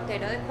Carolina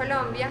Botero de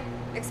Colombia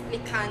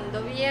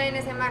explicando bien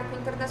ese marco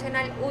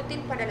internacional útil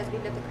para los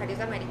bibliotecarios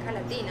de América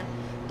Latina.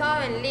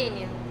 Todo en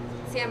línea,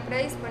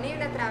 siempre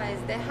disponible a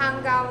través de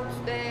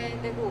Hangouts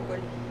de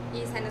Google,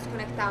 y se nos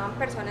conectaban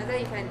personas de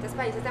diferentes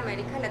países de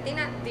América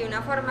Latina de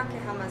una forma que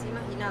jamás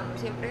imaginamos.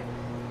 Siempre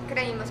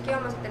creímos que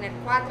íbamos a tener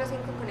 4 o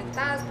 5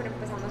 conectados, pero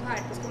empezamos a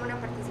ver pues como una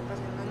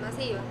participación más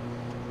masiva.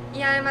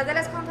 Y además de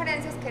las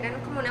conferencias, que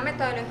eran como una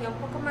metodología un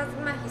poco más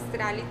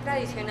magistral y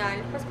tradicional,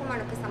 pues como a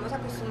lo que estamos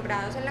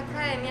acostumbrados en la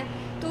academia,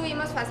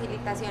 tuvimos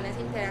facilitaciones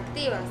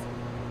interactivas.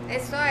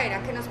 Esto era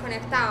que nos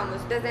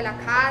conectábamos desde la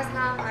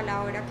casa a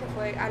la hora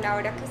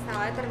que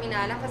estaba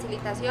determinada la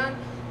facilitación,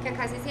 que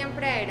casi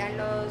siempre era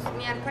los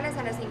miércoles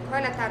a las 5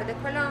 de la tarde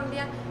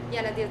Colombia y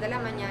a las 10 de la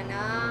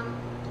mañana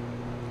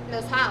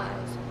los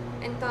sábados.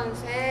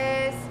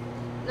 Entonces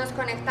nos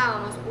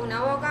conectábamos un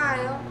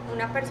abogado,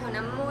 una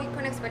persona muy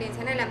con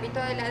experiencia en el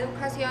ámbito de la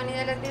educación y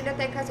de las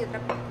bibliotecas, y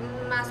otra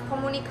más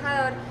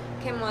comunicador,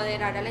 que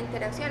moderara la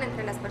interacción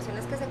entre las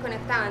personas que se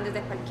conectaban desde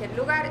cualquier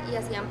lugar y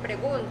hacían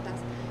preguntas.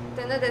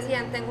 Entonces nos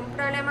decían: tengo un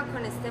problema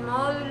con este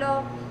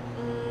módulo,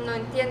 no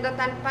entiendo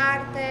tal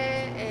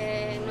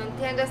parte, no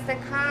entiendo este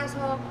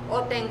caso,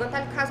 o tengo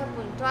tal caso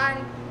puntual.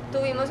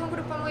 Tuvimos un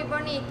grupo muy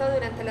bonito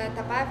durante la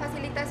etapa de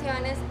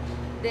facilitaciones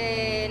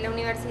de la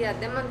Universidad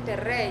de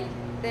Monterrey,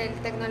 del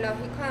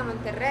Tecnológico de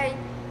Monterrey,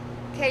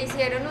 que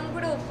hicieron un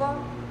grupo.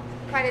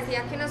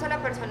 Parecía que una sola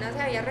persona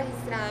se había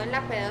registrado en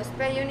la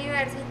P2P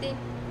University,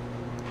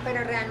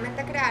 pero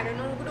realmente crearon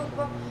un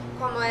grupo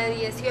como de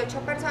 18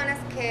 personas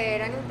que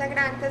eran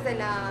integrantes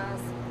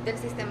del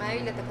sistema de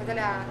bibliotecas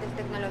del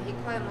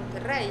Tecnológico de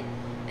Monterrey.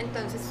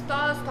 Entonces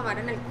todos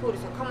tomaron el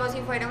curso como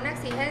si fuera una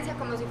exigencia,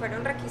 como si fuera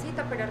un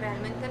requisito, pero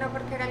realmente no,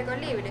 porque era algo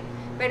libre.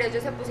 Pero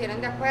ellos se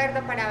pusieron de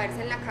acuerdo para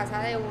verse en la casa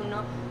de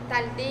uno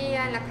tal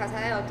día, en la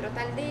casa de otro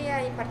tal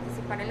día, y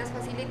participar en las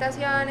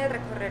facilitaciones,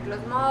 recorrer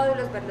los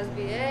módulos, ver los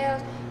videos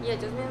y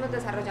ellos mismos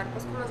desarrollar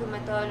pues como su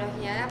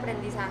metodología de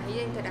aprendizaje y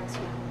de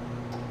interacción.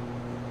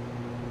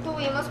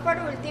 Tuvimos por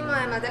último,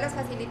 además de las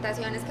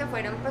facilitaciones que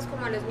fueron pues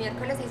como los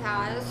miércoles y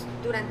sábados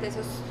durante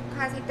esos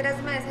casi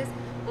 3 meses,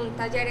 un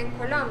taller en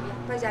Colombia.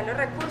 Pues ya los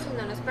recursos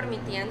no nos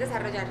permitían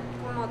desarrollar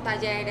como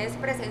talleres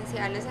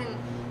presenciales en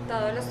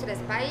todos los 3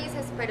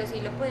 países, pero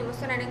sí lo pudimos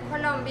tener en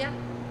Colombia,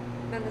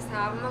 donde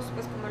estábamos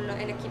pues como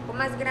el equipo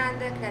más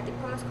grande de Creative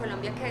Commons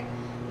Colombia, que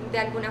de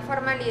alguna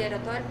forma lideró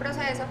todo el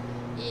proceso,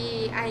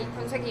 y ahí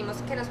conseguimos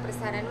que nos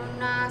prestaran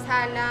una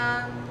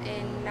sala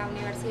en la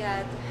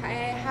Universidad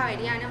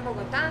Javeriana en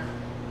Bogotá,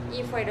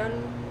 y fueron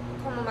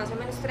como más o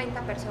menos 30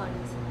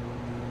 personas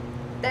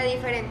de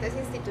diferentes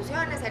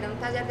instituciones. Era un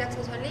taller de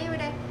acceso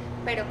libre,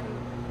 pero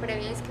con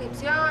previa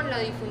inscripción. Lo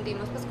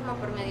difundimos pues como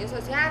por medios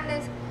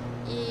sociales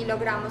y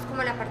logramos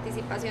como la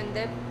participación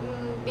de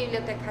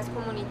bibliotecas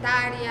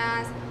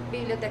comunitarias,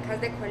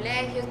 bibliotecas de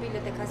colegios,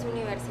 bibliotecas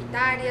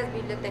universitarias,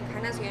 Biblioteca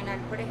Nacional,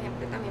 por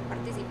ejemplo, también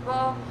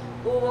participó.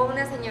 Hubo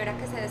una señora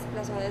que se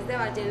desplazó desde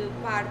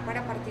Valledupar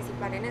para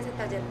participar en ese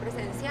taller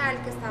presencial,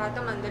 que estaba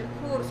tomando el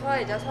curso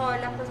ella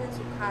sola pues en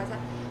su casa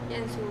y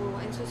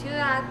en su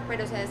ciudad,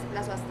 pero se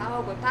desplazó hasta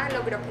Bogotá,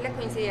 logró que le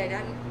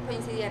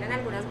coincidieran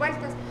algunas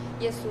vueltas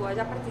y estuvo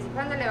allá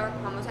participando. Le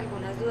evacuamos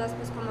algunas dudas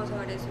pues como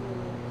sobre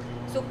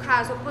su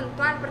caso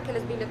puntual, porque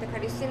los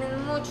bibliotecarios tienen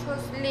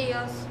muchos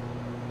líos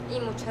y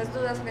muchas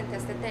dudas frente a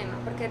este tema,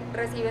 porque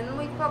reciben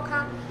muy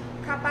poca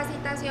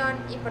capacitación,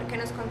 y porque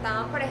nos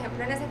contaban, por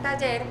ejemplo, en ese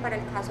taller, para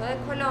el caso de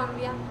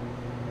Colombia,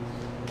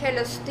 que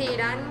los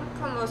tiran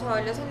como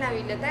solos en la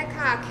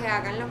biblioteca a que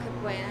hagan lo que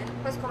puedan,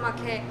 pues como a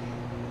que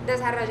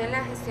desarrollen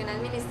la gestión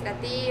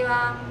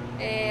administrativa,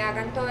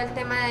 hagan todo el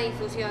tema de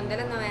difusión de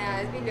las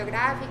novedades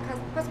bibliográficas,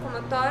 pues como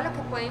todo lo que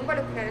puede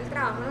involucrar el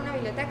trabajo en una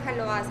biblioteca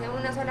lo hace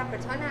una sola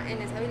persona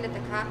en esa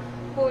biblioteca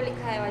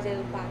pública de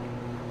Valledupar.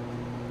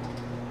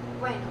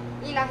 Bueno,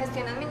 y la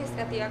gestión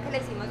administrativa que le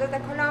hicimos desde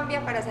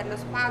Colombia para hacer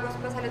los pagos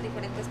pues a los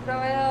diferentes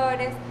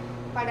proveedores,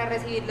 para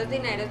recibir los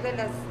dineros de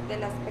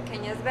las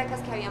pequeñas becas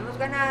que habíamos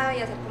ganado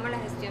y hacer como la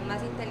gestión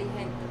más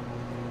inteligente.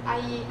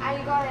 Hay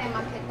algo de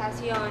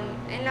maquetación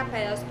en la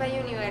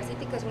P2P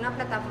University, que es una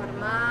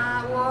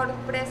plataforma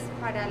WordPress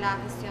para la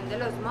gestión de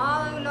los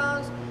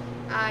módulos.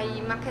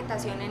 Hay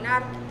maquetación en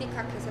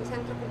Ártica, que es el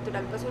Centro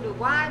Cultural pues,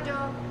 uruguayo.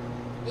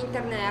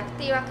 Internet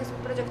Activa, que es un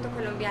proyecto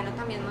colombiano,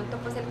 también montó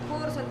pues el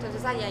curso,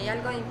 entonces ahí hay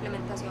algo de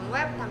implementación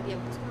web, también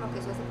pues como que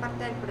eso hace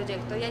parte del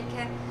proyecto y hay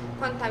que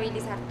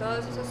contabilizar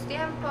todos esos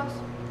tiempos.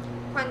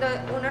 Cuando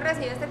uno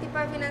recibe este tipo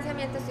de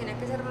financiamientos tiene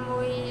que ser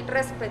muy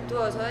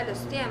respetuoso de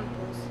los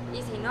tiempos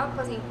y si no,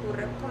 pues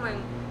incurre como en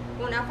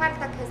una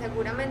falta que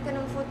seguramente en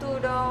un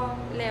futuro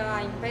le va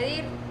a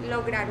impedir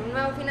lograr un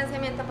nuevo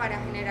financiamiento para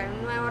generar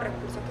un nuevo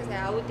recurso que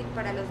sea útil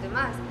para los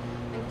demás.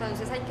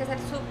 Entonces hay que ser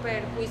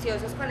súper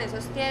juiciosos con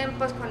esos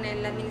tiempos, con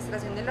la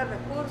administración de los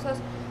recursos.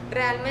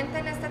 Realmente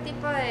en este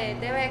tipo de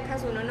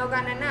becas uno no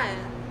gana nada,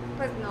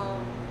 pues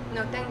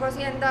no tengo $100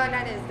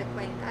 de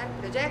cuenta del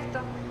proyecto,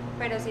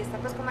 pero sí está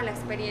pues como la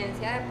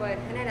experiencia de poder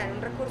generar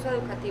un recurso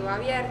educativo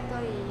abierto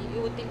y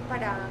útil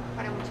para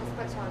muchas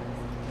personas.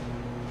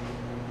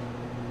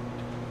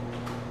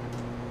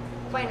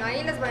 Bueno,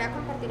 ahí les voy a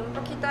compartir un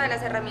poquito de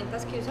las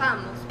herramientas que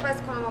usamos, pues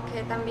como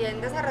que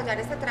también desarrollar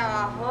este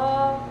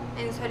trabajo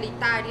en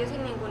solitario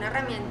sin ninguna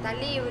herramienta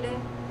libre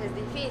es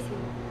difícil.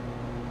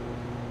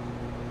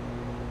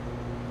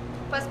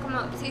 Pues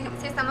como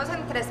si estamos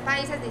en 3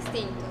 países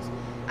distintos,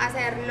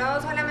 hacerlo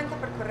solamente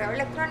por correo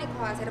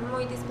electrónico va a ser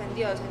muy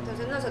dispendioso,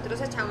 entonces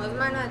nosotros echamos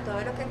mano de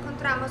todo lo que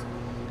encontramos,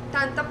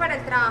 tanto para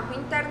el trabajo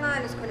interno de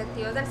los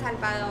colectivos de El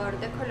Salvador,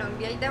 de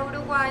Colombia y de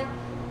Uruguay,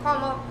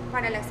 como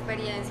para la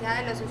experiencia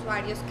de los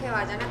usuarios que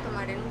vayan a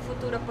tomar en un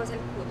futuro pues el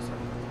curso.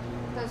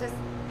 Entonces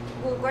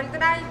Google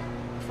Drive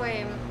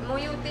fue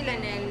muy útil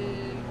en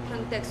el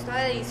contexto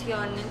de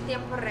edición en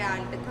tiempo real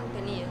de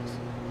contenidos.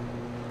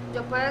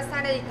 Yo puedo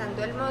estar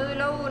editando el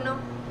módulo 1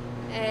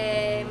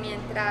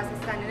 mientras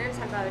están en El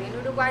Salvador y en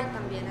Uruguay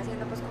también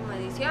haciendo pues como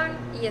edición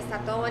y está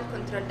todo el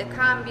control de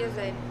cambios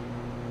de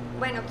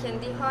bueno, ¿quién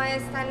dijo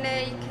esta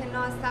ley que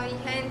no está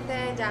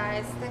vigente? Ya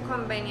este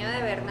convenio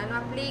de Berna no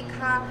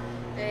aplica,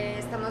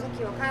 estamos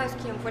equivocados,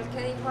 ¿quién fue el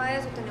que dijo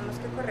eso? Tenemos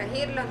que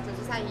corregirlo,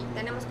 entonces ahí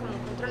tenemos como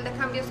un control de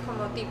cambios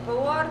como tipo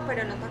Word,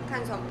 pero no tan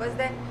cansón pues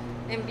de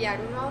enviar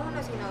uno a uno,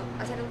 sino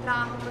hacer un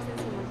trabajo pues en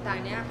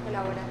simultánea,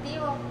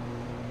 colaborativo.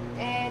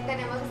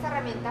 Tenemos esta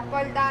herramienta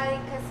Poll Daddy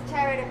que es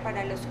chévere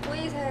para los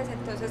quizzes,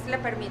 entonces le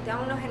permite a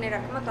uno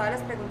generar como todas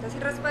las preguntas y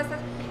respuestas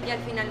y al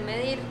final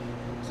medir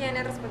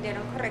quiénes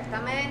respondieron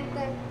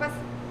correctamente. Pues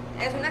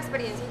es una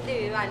experiencia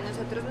individual,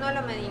 nosotros no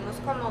lo medimos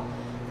como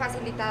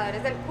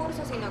facilitadores del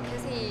curso, sino que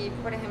si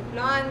por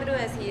ejemplo Andrew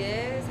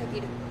decide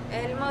seguir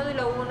el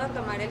módulo 1,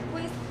 tomar el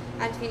quiz,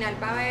 al final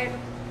va a ver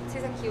si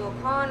se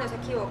equivocó, no se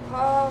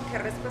equivocó, qué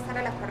respuesta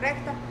era la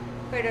correcta,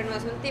 pero no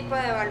es un tipo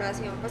de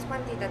evaluación pues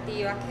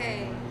cuantitativa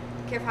que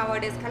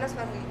favorezca a los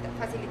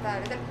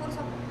facilitadores del curso,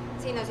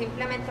 sino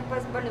simplemente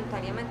pues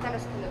voluntariamente a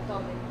los que lo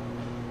tomen.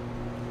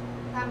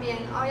 También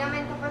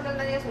obviamente pues los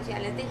medios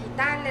sociales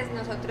digitales,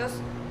 nosotros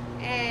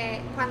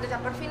cuando ya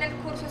por fin el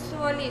curso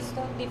estuvo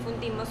listo,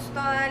 difundimos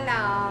toda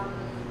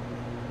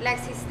la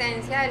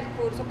existencia del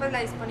curso, pues la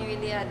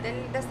disponibilidad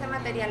de este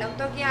material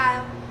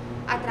autoguiado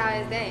a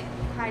través de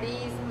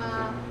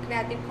Carisma,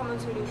 Creative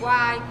Commons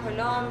Uruguay,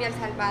 Colombia, El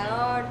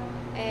Salvador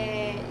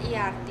y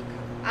Ártica,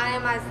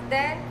 además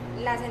de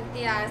las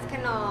entidades que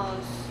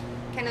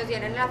nos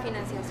dieron la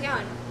financiación,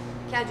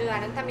 que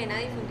ayudaron también a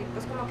difundir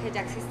pues como que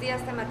ya existía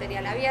este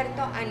material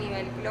abierto a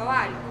nivel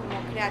global, como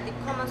Creative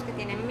Commons, que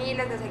tiene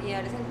miles de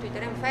seguidores en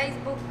Twitter, en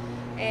Facebook,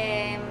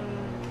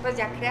 pues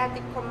ya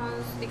Creative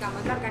Commons,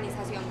 digamos la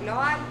organización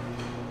global,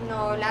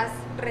 no las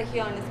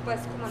regiones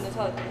pues como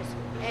nosotros.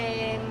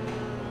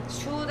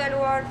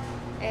 Shudelworld,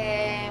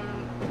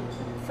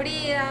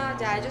 Frida,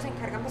 ya ellos se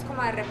encargan pues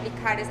como de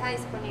replicar esa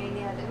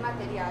disponibilidad del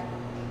material.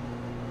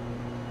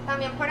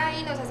 También por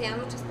ahí nos hacían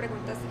muchas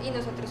preguntas y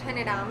nosotros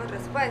generábamos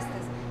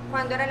respuestas.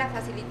 ¿Cuándo era la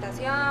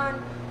facilitación?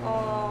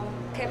 ¿O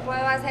qué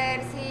puedo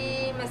hacer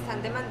si me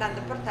están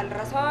demandando por tal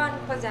razón?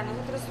 Pues ya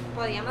nosotros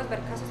podíamos ver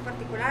casos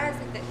particulares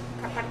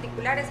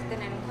y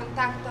tener un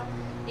contacto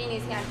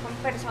inicial con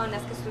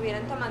personas que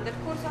estuvieran tomando el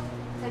curso,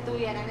 se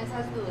tuvieran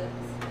esas dudas.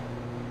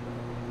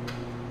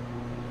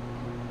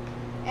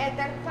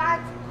 Etherpad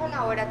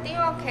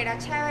colaborativo, que era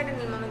chévere en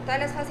el momento de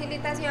las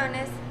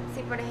facilitaciones.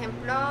 Si por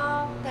ejemplo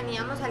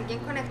teníamos a alguien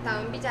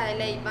conectado en Villa de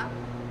Leyva,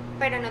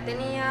 pero no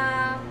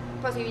tenía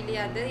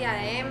posibilidad de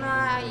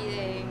diadema y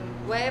de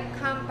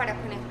webcam para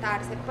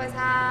conectarse pues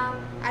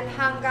al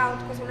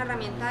Hangout, que es una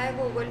herramienta de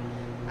Google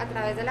a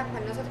través de la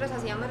cual nosotros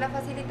hacíamos la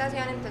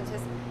facilitación, entonces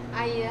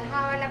ahí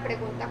dejaban la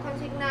pregunta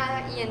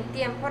consignada y en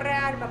tiempo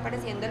real va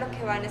apareciendo lo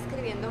que van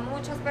escribiendo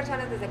muchas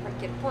personas desde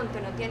cualquier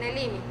punto, no tiene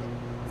límite,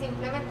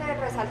 simplemente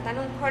resaltan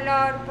un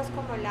color pues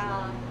como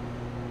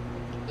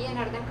y en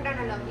orden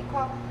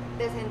cronológico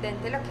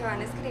descendente lo que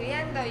van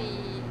escribiendo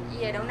y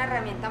era una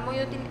herramienta muy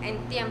útil en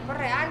tiempo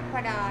real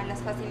para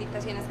las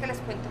facilitaciones que les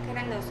cuento que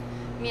eran los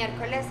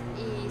miércoles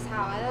y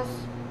sábados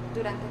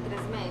durante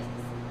 3 meses.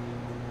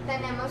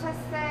 Tenemos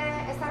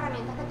esta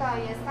herramienta que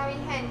todavía está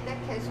vigente,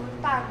 que es un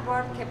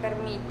tagboard que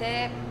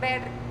permite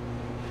ver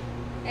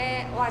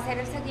o hacer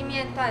el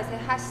seguimiento a ese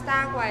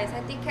hashtag o a esa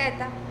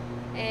etiqueta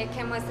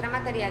que muestra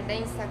material de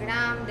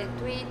Instagram, de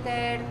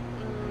Twitter,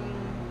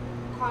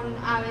 con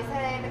ABC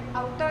de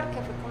autor, que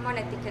fue como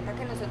la etiqueta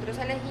que nosotros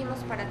elegimos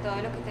para todo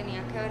lo que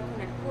tenía que ver con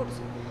el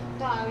curso.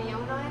 Todavía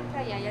uno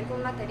entra y hay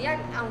algún material,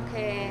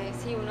 aunque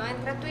si uno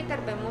entra a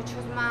Twitter ve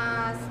muchos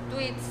más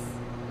tweets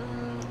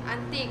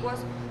antiguos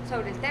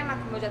sobre el tema.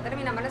 Como ya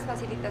terminamos las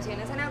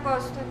facilitaciones en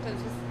agosto,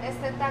 entonces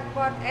este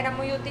tagboard era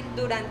muy útil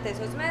durante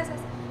esos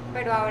meses,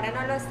 pero ahora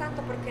no lo es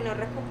tanto porque no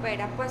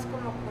recupera pues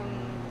como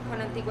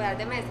con antigüedad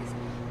de meses.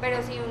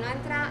 Pero si uno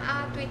entra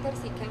a Twitter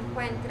sí que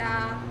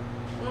encuentra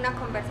una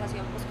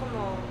conversación, pues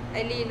como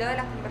el hilo de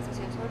la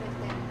conversación sobre el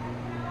tema.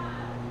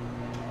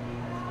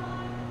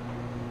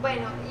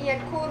 Bueno, y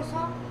el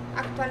curso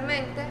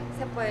actualmente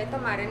se puede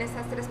tomar en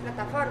estas 3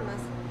 plataformas.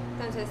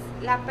 Entonces,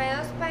 la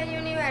P2P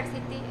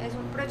University es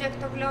un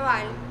proyecto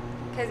global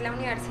que es la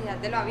Universidad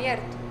de lo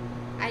Abierto.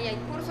 Ahí hay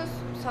cursos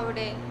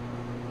sobre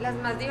las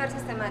más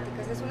diversas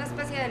temáticas. Es una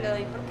especie de lo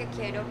doy porque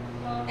quiero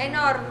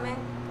enorme,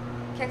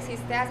 que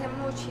existe hace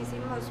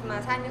muchísimos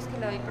más años que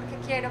lo doy porque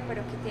quiero,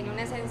 pero que tiene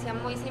una esencia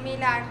muy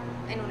similar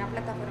en una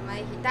plataforma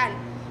digital.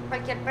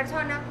 Cualquier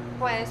persona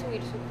puede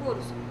subir su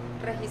curso,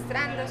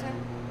 registrándose.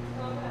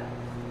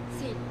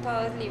 Sí,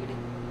 todo es libre.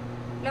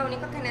 Lo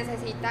único que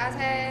necesitas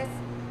es,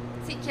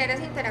 si quieres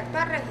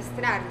interactuar,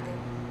 registrarte.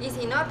 Y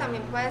si no,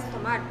 también puedes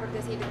tomar, por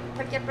decir,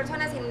 cualquier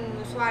persona sin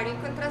usuario y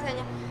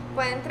contraseña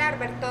puede entrar,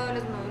 ver todos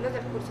los módulos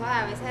del curso de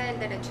ABC del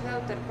Derecho de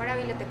Autor para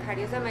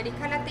Bibliotecarios de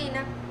América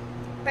Latina,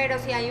 pero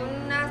sí hay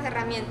unas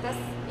herramientas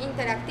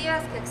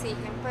interactivas que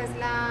exigen pues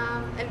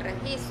el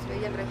registro,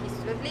 y el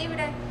registro es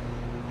libre.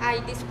 Hay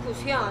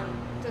discusión,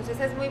 entonces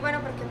es muy bueno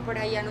porque por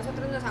ahí a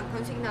nosotros nos han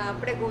consignado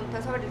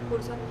preguntas sobre el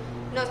curso,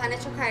 nos han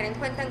hecho caer en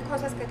cuenta en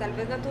cosas que tal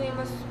vez no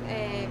tuvimos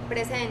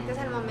presentes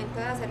al momento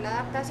de hacer la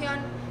adaptación,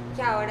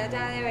 que ahora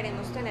ya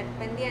deberemos tener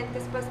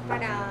pendientes pues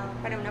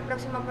para una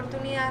próxima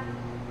oportunidad.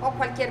 O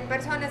cualquier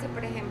persona, si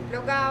por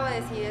ejemplo Gabo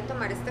decide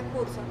tomar este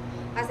curso,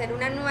 hacer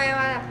una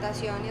nueva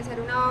adaptación y hacer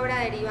una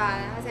obra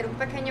derivada, hacer un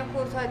pequeño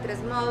curso de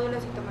 3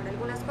 módulos y tomar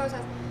algunas cosas,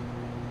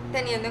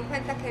 teniendo en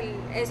cuenta que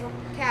eso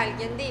que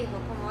alguien dijo,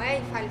 como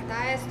hey,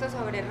 falta esto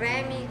sobre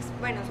remix,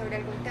 bueno, sobre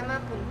algún tema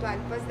puntual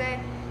pues de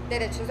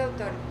derechos de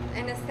autor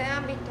en este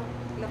ámbito,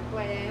 lo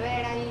puede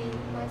ver ahí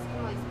pues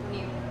como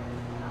disponible.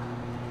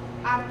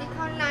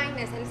 Artica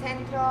Online es el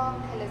centro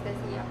que les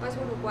decía pues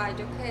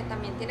uruguayo, que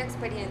también tiene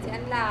experiencia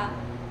en la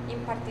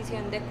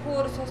impartición de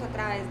cursos a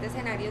través de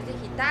escenarios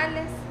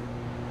digitales,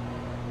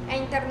 e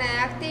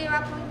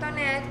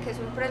internetactiva.net, que es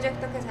un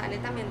proyecto que sale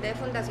también de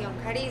Fundación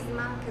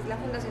Carisma, que es la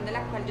fundación de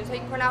la cual yo soy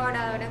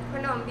colaboradora en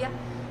Colombia,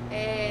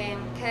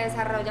 que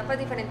desarrolla pues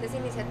diferentes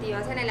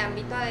iniciativas en el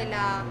ámbito de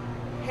la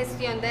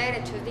gestión de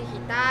derechos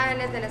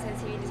digitales, de la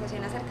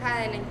sensibilización acerca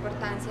de la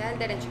importancia del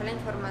derecho a la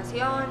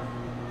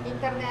información.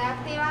 Internet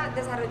Activa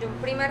desarrolló un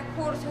primer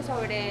curso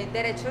sobre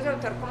derechos de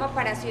autor como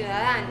para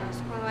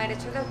ciudadanos, como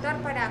derechos de autor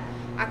para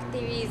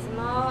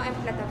activismo en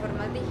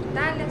plataformas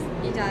digitales,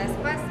 y ya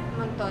después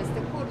montó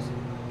este curso.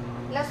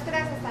 Los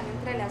 3 están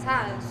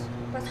entrelazados,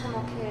 pues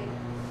como que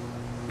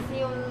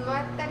si un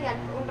material,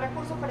 un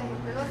recurso por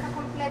ejemplo no está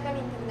completo en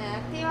Internet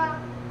Activa,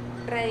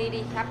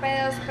 redirige a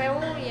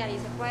P2PU y ahí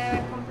se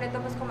puede ver completo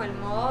pues como el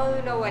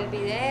módulo o el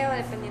video,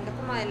 dependiendo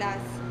como de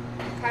las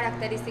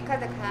características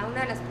de cada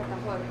una de las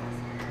plataformas.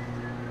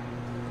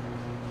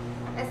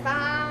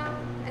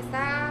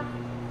 Esta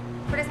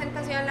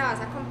presentación la vas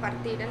a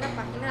compartir en la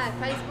página de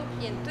Facebook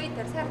y en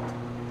Twitter, ¿cierto?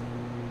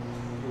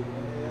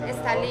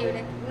 Está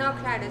libre. No,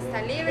 claro,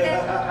 está libre.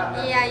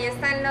 Y ahí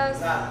están los...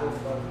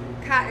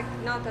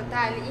 No,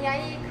 total. Y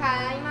ahí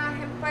cada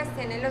imagen pues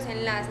tiene los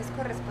enlaces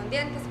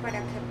correspondientes para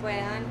que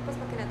puedan, pues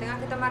para que no tengan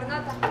que tomar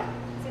nota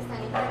si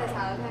están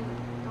interesados en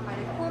tomar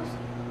el curso.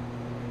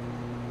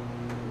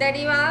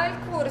 Derivado del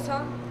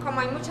curso,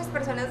 como hay muchas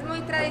personas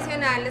muy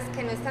tradicionales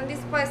que no están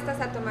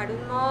dispuestas a tomar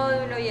un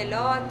módulo y el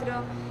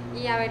otro,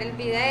 y a ver el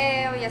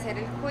video y hacer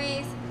el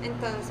quiz,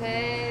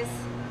 entonces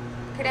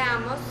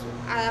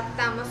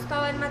adaptamos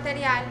todo el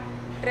material.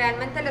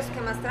 Realmente los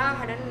que más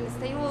trabajaron en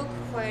este ebook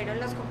fueron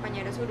los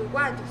compañeros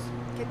uruguayos,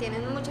 que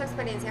tienen mucha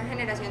experiencia en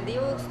generación de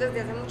ebooks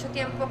desde hace mucho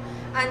tiempo,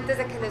 antes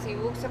de que los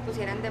ebooks se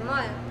pusieran de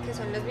moda, que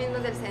son los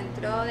mismos del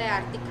centro de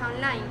Artica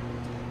Online.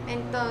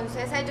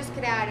 Entonces ellos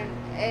crearon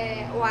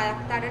o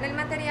adaptaron el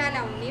material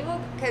a un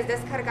ebook que es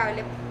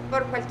descargable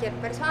por cualquier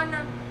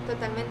persona,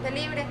 totalmente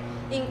libre,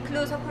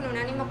 incluso con un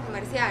ánimo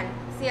comercial.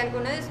 Si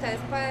alguno de ustedes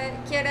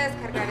quiere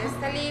descargar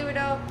este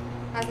libro,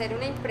 hacer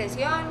una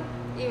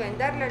impresión y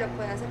venderlo, lo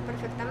puede hacer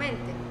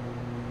perfectamente.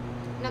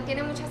 No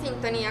tiene mucha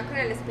sintonía con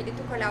el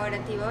espíritu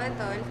colaborativo de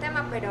todo el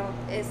tema, pero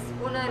es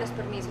uno de los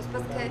permisos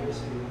pues que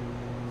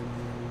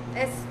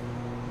es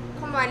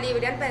como a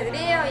libre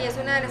albedrío y es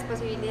una de las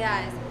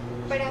posibilidades.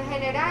 Pero en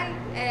general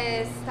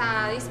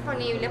está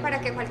disponible para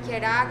que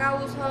cualquiera haga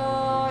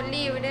uso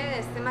libre de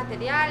este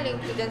material, lo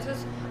incluya en sus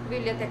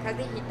bibliotecas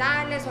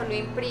digitales o lo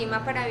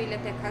imprima para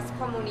bibliotecas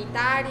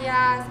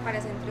comunitarias,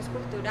 para centros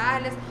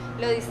culturales,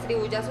 lo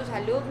distribuya a sus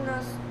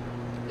alumnos.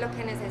 lo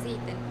que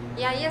necesiten.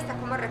 Y ahí está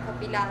como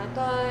recopilado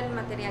todo el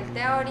material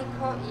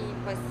teórico y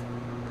pues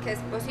que es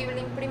posible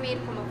imprimir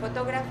como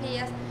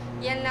fotografías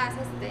y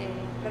enlaces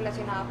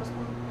relacionados pues,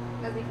 con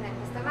las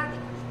diferentes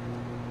temáticas.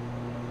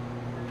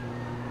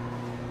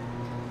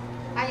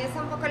 Ahí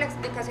está un poco la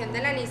explicación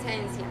de la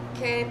licencia,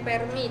 que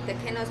permite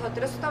que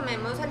nosotros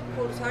tomemos el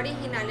curso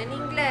original en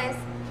inglés,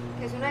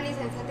 que es una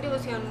licencia de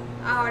atribución.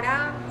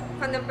 Ahora,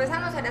 cuando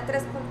empezamos era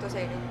 3.0,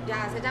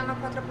 ya se llama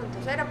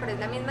 4.0, pero es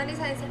la misma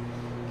licencia,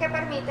 que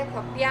permite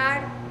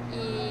copiar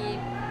y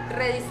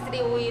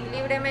redistribuir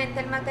libremente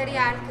el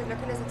material, que es lo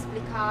que les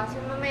explicaba hace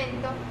un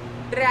momento,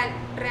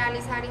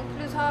 realizar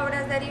incluso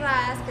obras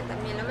derivadas, que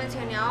también lo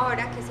mencioné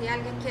ahora, que si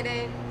alguien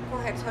quiere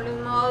coger solo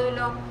un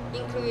módulo,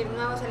 incluir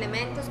nuevos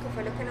elementos, que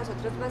fue lo que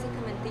nosotros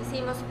básicamente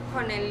hicimos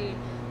con el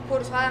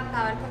curso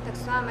adaptado al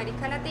contexto de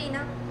América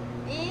Latina.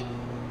 Y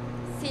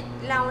si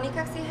la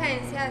única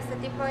exigencia de este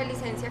tipo de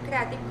licencia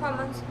Creative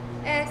Commons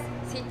es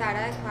citar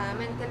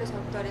adecuadamente los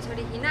autores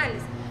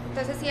originales.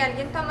 Entonces, si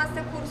alguien toma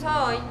este curso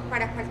hoy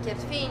para cualquier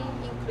fin,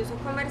 incluso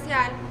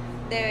comercial,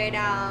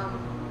 deberá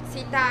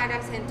citar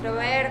al Centro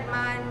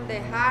Bergman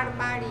de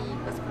Harvard y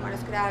pues como a los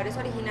creadores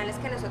originales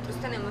que nosotros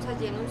tenemos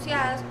allí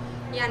enunciados,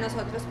 y a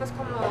nosotros pues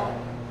como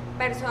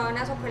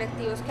personas o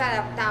colectivos que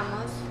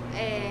adaptamos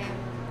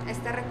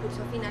este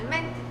recurso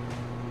finalmente.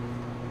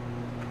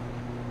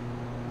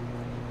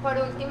 Por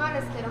último,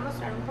 les quiero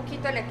mostrar un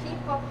poquito el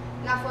equipo.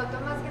 La foto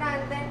más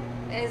grande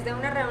es de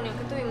una reunión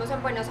que tuvimos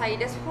en Buenos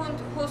Aires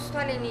justo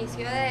al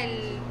inicio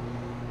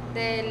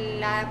de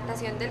la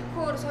adaptación del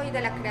curso y de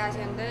la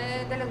creación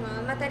de los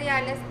nuevos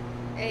materiales,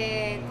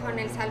 con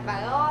El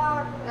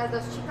Salvador. Las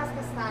dos chicas que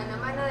están a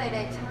mano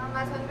derecha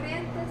más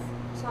sonrientes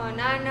son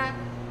Ana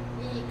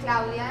y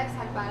Claudia de El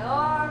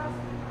Salvador,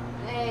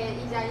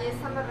 y ya ahí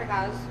están los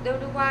regados de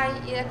Uruguay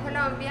y de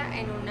Colombia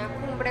en una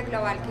cumbre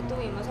global que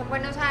tuvimos en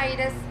Buenos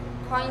Aires.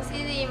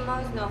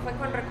 Coincidimos, no fue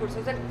con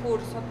recursos del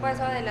curso pues,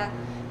 o de la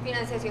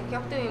financiación que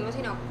obtuvimos,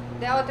 sino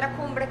de otra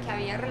cumbre que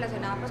había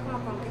relacionada pues, como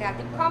con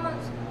Creative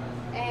Commons.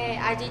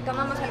 Allí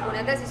tomamos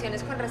algunas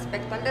decisiones con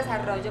respecto al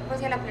desarrollo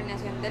pues, y a la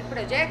planeación del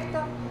proyecto,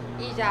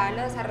 y ya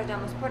lo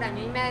desarrollamos por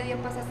año y medio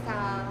pues,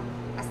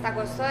 hasta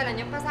agosto del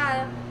año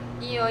pasado,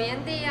 y hoy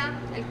en día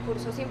el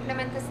curso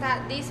simplemente está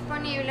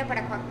disponible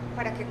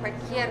para que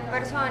cualquier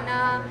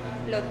persona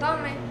lo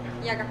tome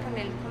y haga con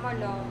él como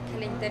lo que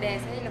le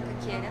interese y lo que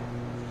quiera.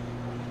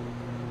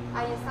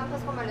 Ahí están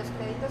pues como los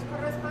créditos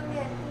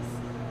correspondientes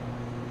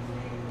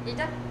y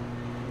ya.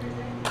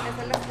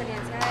 Esa es la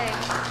experiencia del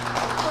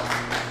curso.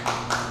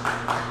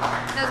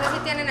 No sé si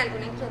tienen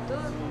alguna inquietud.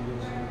 Yo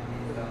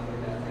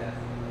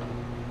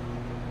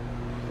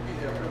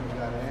quisiera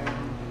preguntar,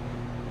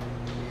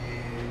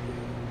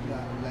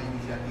 la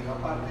iniciativa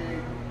parte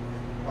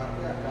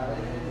de acá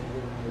del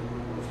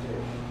grupo de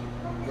ustedes,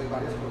 pues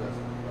varias cosas.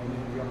 La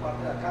iniciativa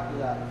parte de acá,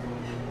 el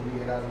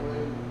liderazgo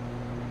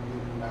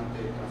durante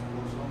el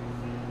transcurso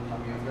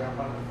también fue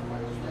aparte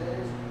de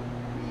ustedes,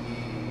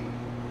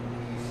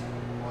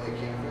 o de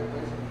quién fue,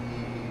 pues,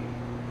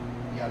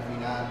 y al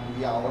final,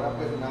 y ahora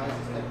pues una vez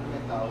está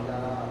implementado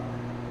ya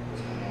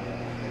pues, como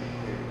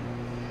el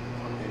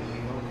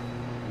contenido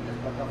en las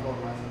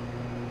plataformas,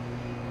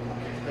 como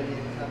qué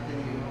experiencias han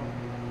tenido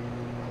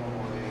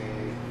como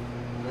de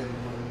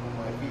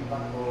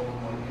feedback, o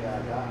como el que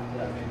haya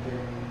realmente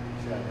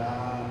se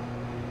haya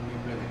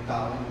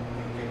implementado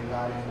en qué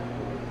lugares,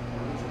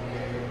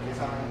 qué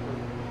saben.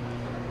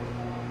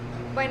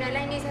 Bueno,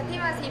 la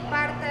iniciativa sí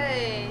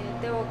parte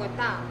de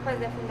Bogotá, pues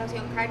de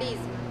Fundación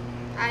Carisma.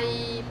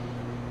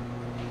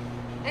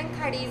 En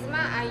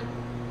Carisma hay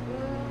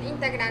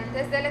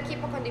integrantes del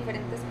equipo con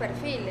diferentes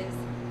perfiles.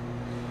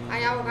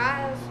 Hay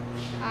abogados,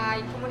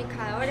 hay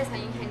comunicadores,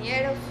 hay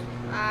ingenieros,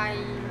 hay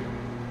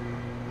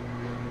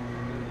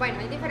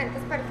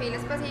diferentes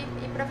perfiles pues,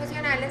 y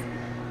profesionales,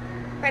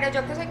 pero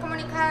yo que soy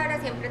comunicadora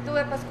siempre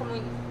tuve pues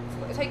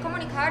soy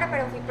comunicadora,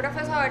 pero fui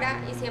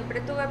profesora y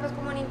siempre tuve pues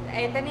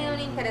he tenido un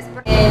interés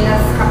por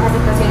las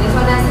capacitaciones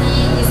son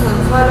así y son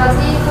solo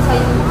así, pues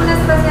hay como una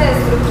especie de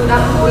estructura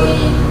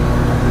muy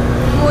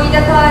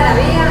de toda la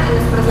vida en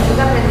los procesos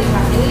de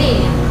aprendizaje en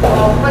línea,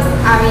 o pues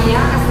había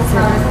hasta que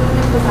ahora se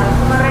han empezado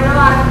como a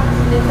renovar.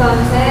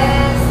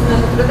 Entonces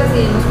nosotros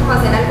decidimos como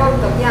hacer algo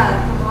autoguiado,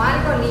 como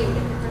algo libre,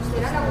 que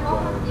cualquiera lo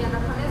coja y haga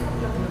con eso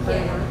lo que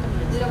quiera,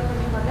 lo que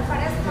mejor le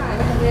parezca,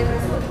 lo que le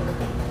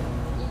resulte,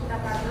 y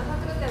tratar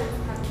nosotros de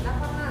buscar una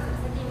forma de hacer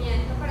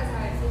seguimiento para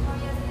saber si eso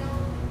había sido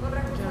un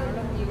recurso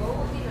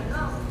educativo útil o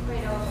no,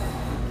 pero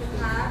que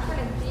cada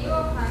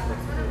colectivo, cada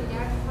persona mire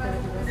que puede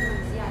ser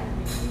presencial.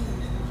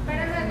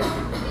 Pero luego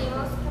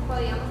vimos que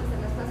podíamos hacer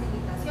las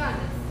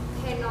facilitaciones,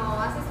 que no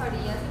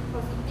asesorías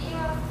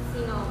impositivas,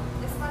 sino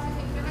espacios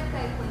simplemente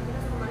de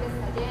cuéntenos cómo les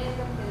está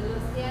yendo, qué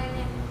dudas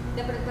tiene,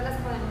 de pronto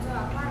las podemos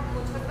evacuar.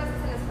 Muchas veces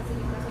en las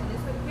facilitaciones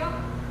surgió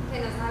que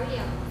no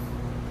sabíamos,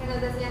 que nos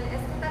decían,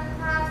 es que tal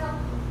caso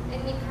en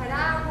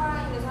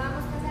Nicaragua y no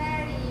sabemos qué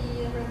hacer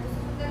y de pronto eso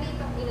es un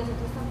delito y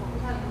nosotros tampoco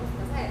sabíamos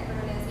qué hacer, pero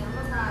le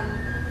decíamos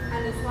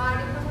al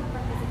usuario, pues al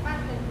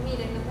participante,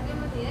 miren, no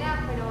tenemos ni idea,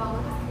 pero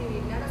vamos a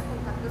escribirle a los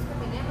contactos que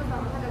tenemos,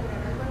 vamos a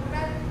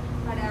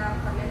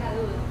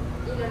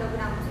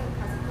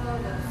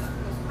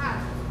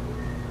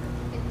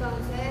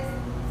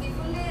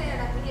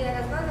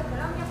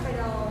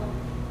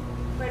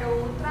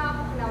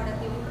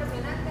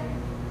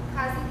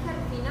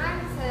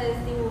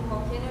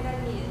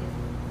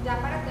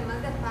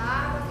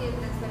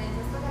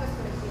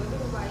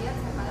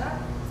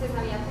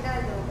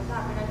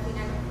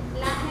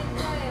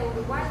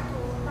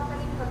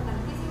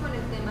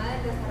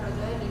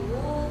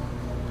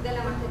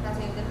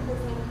presentación del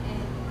curso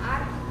en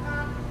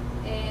Ártica.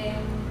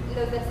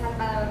 Los de El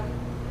Salvador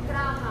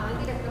trabajaban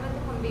directamente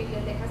con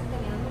bibliotecas y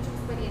tenían mucha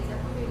experiencia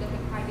con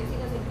bibliotecarios y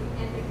nos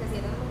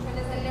enriquecieron mucho en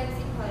ese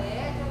léxico de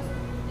ellos.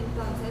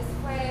 Entonces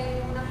fue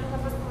una cosa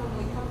pues como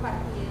muy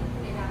compartida en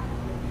general.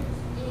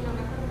 Y no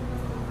me acuerdo más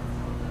cosas.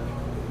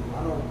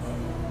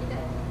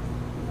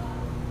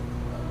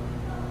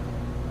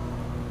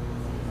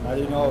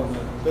 Ay, no,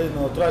 pues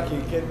nosotros aquí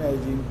que en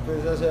Medellín,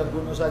 pues hace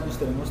algunos años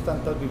tenemos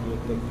tantas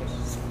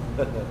bibliotecas.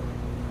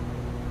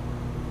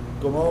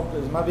 ¿Cómo,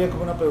 es más bien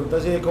como una pregunta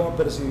así de cómo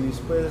percibís,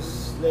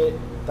 pues,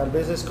 tal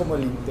vez es como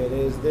el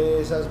interés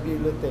de esas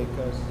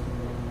bibliotecas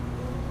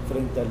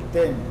frente al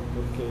tema,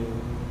 porque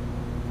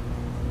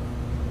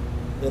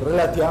es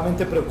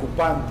relativamente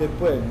preocupante,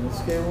 pues, no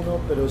es que uno,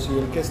 pero sí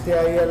el que esté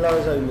ahí al lado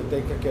de esa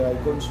biblioteca, que va y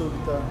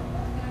consulta,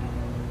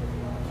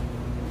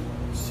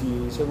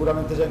 sí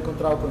seguramente se ha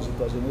encontrado con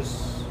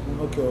situaciones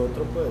uno que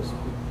otro, pues,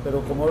 pero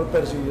 ¿cómo lo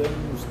perciben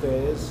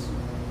ustedes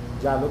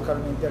ya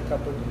localmente acá?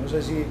 Pues no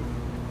sé si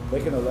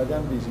puede que no lo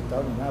hayan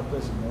visitado ni nada,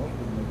 pues no,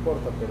 pues no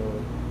importa,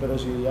 pero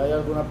si hay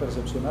alguna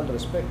percepción al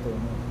respecto,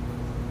 ¿no?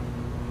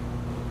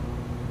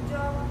 Yo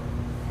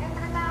he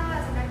tratado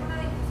de hacer alguna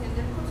difusión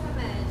del curso en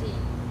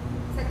Medellín.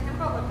 Sé que en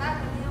Bogotá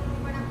ha tenido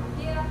muy buena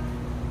acogida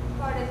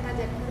por el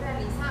taller que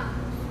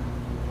realizamos,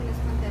 que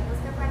les conté pues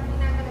que fue al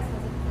final de las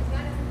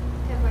presentaciones,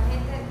 que fue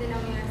gente de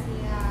la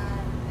Universidad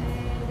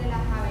de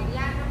la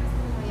Javeriana, pues,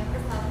 que nos había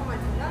prestado como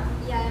el salón,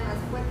 y además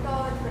fue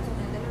todo el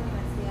personal de la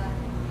universidad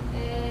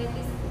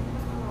pues,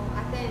 como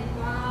atento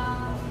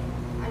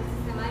al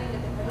sistema de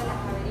bibliotecas de la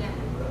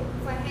Javeriana.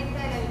 Fue gente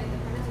de la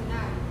Biblioteca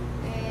Nacional,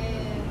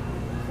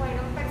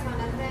 fueron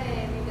personas de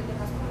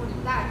bibliotecas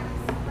comunitarias,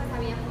 pues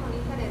había como un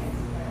interés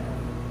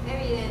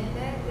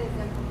evidente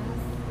desde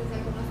algunos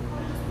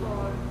puntos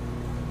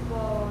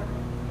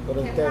por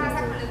qué pasa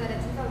con los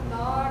derechos de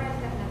autor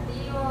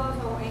alternativos,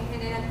 o en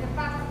general qué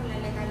pasa con la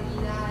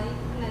legalidad y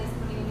con la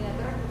disponibilidad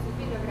de recursos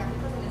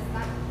bibliográficos en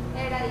esta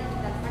era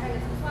digital para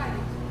los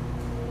usuarios.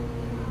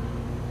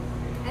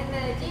 En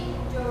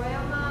Medellín yo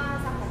veo más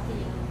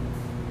apatía.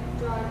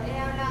 Yo he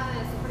hablado de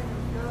eso, por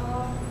ejemplo,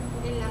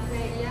 en la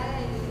feria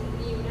del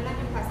libro el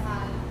año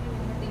pasado, en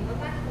el Jardín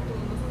Botánico,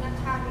 tuvimos una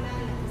charla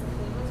en la que se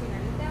pudo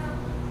mencionar el tema,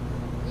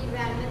 y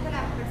realmente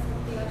la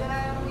perspectiva yo la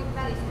veo muy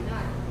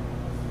tradicional.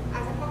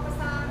 Hace poco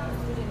estaba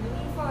construyendo un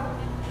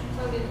informe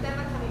sobre un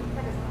tema que a mí me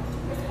parece mucho,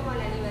 que es como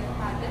la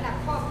libertad de la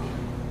copia,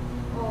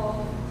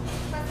 o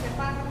pues qué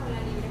pasa con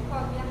la libre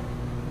copia,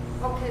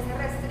 o qué se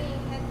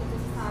restringe.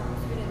 Entonces estaba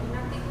construyendo un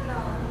artículo,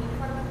 un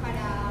informe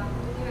para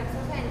Universo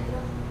Centro,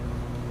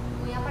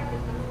 muy a partir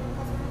también de un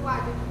caso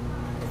uruguayo,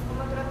 que es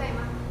como otro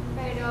tema,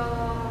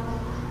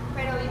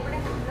 pero vi, por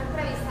ejemplo,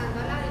 entrevistando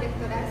a la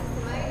directora del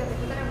sistema de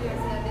bibliotecas de la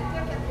Universidad de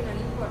Antioquia, que no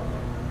le importa,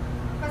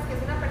 pues que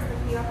es una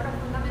perspectiva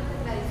profundamente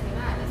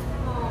tradicional. Es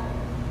como,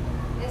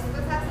 esto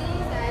es así,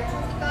 se ha hecho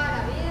así toda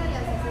la vida y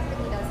así se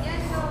seguirá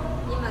haciendo,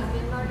 y más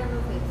bien no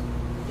hablemos de eso.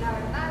 La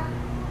verdad,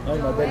 No,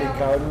 es más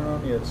delicado en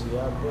una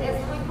universidad, pues.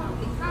 es muy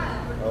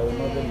complicado,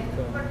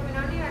 porque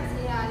una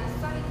universidad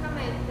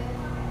históricamente,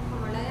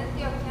 como la de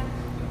Antioquia,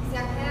 se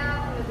ha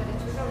quedado con los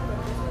derechos de autor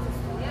de sus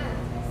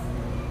estudiantes,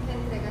 que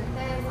entregan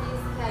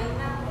tesis, que hay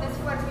un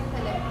esfuerzo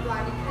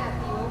intelectual y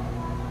creativo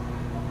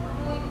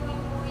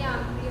muy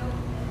amplio,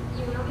 y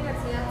una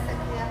universidad se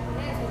queda con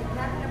eso, se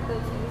queda con la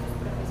producción de sus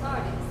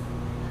profesores,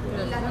 y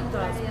la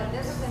titularidad de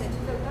esos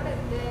derechos de autor es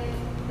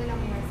de la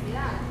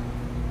universidad,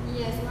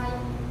 y eso hay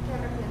que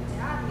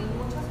replantearlo, y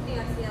muchas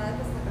universidades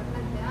lo están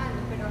replanteando,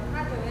 pero acá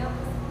yo veo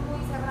que es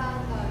muy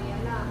cerrada todavía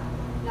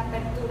la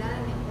apertura de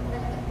mente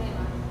frente al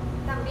tema.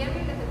 También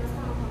bibliotecas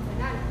como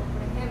Confenalco,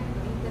 por ejemplo,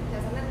 intenté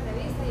hacer la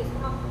entrevista y es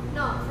como,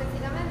 no,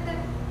 sencillamente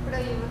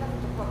prohibimos la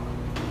fotocopia.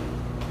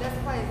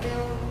 Después de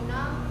un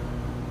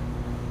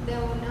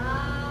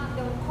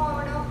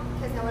cobro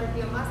que se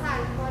volvió más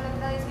alto de lo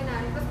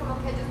tradicional, pues como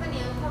que ellos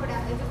venían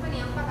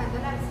pagando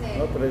el arcel.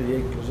 No, pero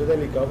incluso es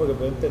delicado porque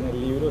pueden tener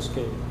libros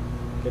que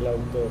el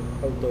autor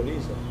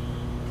autoriza.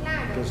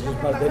 Claro, que eso es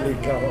más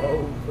delicado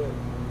aún. Pues.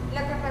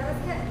 Lo que pasa es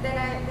que de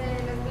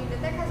las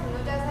bibliotecas uno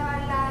ya se va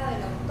al lado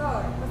del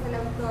autor, pues el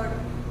autor,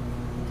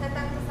 ¿qué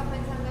tanto está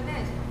pensando en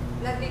eso?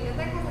 Las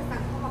bibliotecas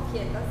están como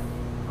quietas,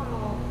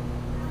 como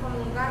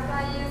un gato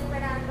ahí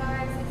esperando a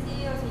ver si sí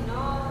o si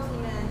no, si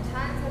me dan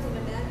chance o si no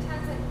me dan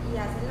chance, y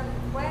hacen lo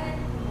que pueden,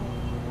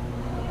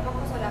 como un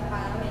poco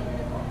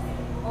solapadamente,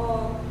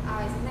 o a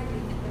veces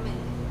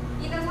negligentemente.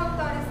 Y los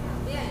autores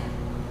también,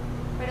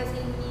 pero si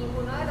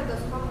ninguno de los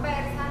dos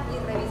conversa y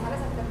revisa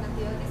las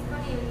alternativas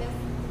disponibles,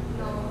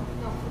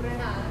 no ocurre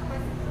nada.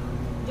 Pues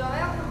yo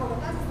veo que en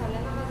Bogotá se está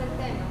hablando más del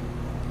tema.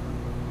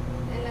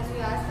 En las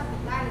ciudades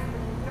capitales,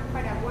 por ejemplo en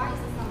Paraguay,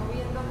 se está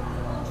moviendo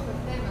mucho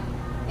el tema.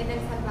 En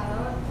El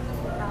Salvador, con los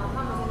que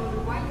trabajamos, en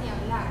Uruguay ni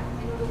hablar.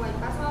 En Uruguay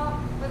pasó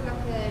pues lo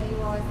que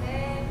derivó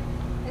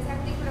ese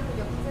artículo que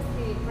yo quise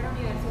escribir para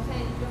Universo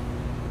Centro,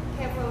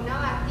 que fue una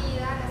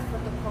batida a las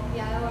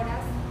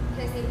fotocopiadoras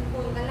que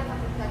circundan la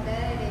Facultad de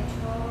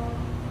Derecho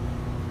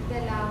de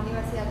la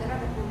Universidad de la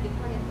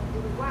República Oriental de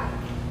Uruguay.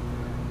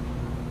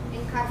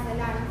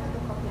 Encarcelaron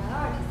fotocopiadoras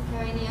fotocopiadores, que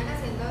venían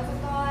haciendo eso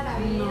toda la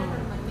vida No.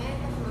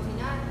 normalmente, como si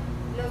nada,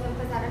 los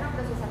empezaron a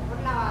procesar por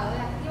lavado de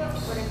activos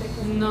y por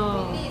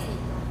enriquecimiento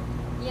ilícito.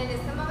 Y en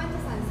este momento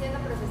están siendo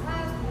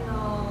procesados,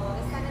 no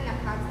están en la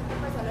cárcel,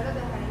 pues solo los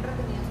dejaron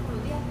retenidos por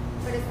un día,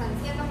 pero están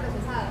siendo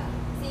procesados.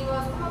 Si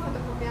vos como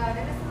fotocopiador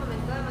en este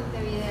momento de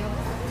Montevideo que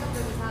estás siendo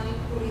procesado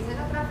incurrís en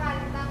otra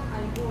falta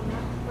alguna,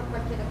 por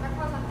cualquier otra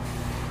cosa,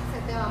 se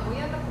te va muy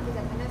hondo porque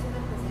ya tenés un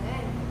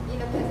antecedente. Y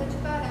lo que has hecho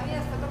toda la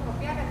vida es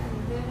fotocopiar al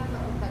frente de una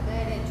facultad de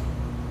Derecho.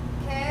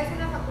 ¿Qué es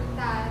una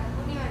facultad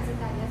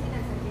universitaria sin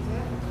el servicio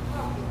de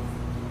fotocopias?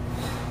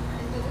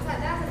 Entonces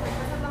allá se está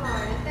empezando a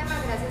mover el tema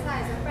gracias a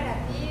ese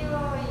operativo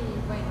y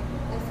bueno,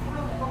 es como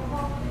un poco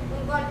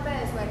un golpe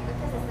de suerte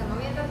que se esté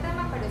moviendo el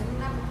tema, pero es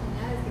una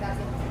pequeña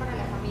desgracia pues, para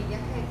la familia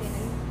que tiene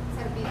el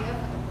servicio de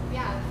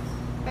fotocopiados.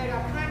 Pero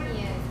acá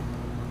ni es.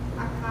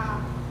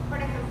 Acá, por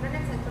ejemplo, en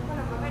el Centro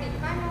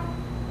Colombo-Americano,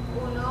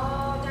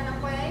 uno ya no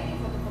puede ir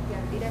y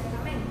fotocopiar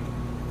directamente.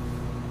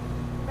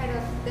 Pero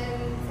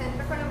del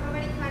Centro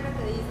Colombo-Americano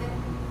te dicen,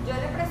 yo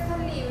le presto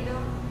el libro,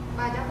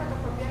 vaya a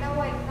fotocopiar la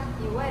vuelta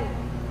y vuelve.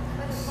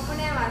 Pues es como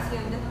una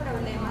evasión del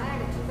problema de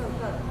derechos de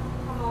autor.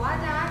 Como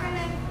vaya,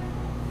 hágale,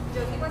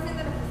 yo sigo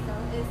haciendo lo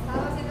que he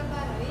estado haciendo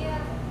toda la vida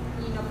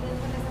y no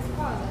pienso en esas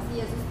cosas. Y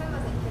esos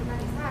temas hay que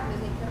organizarlos,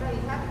 hay que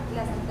revisar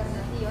las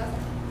alternativas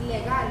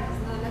legales,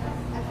 no las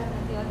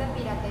alternativas de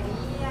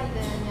piratería y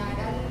de dañar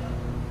al,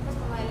 pues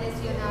como de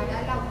lesionar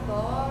al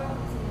autor,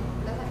 sino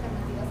las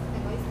alternativas que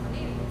tengo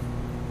disponibles.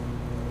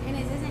 En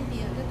ese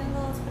sentido, yo tengo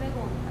dos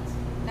preguntas.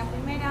 La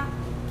primera,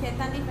 ¿qué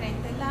tan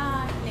diferente es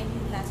la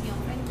legislación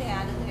frente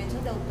a los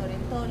derechos de autor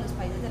en todos los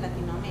países de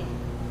Latinoamérica?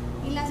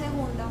 Y la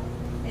segunda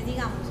es,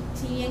 digamos,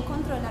 si bien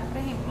controlar, por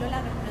ejemplo,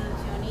 la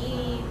reproducción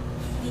y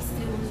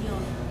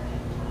distribución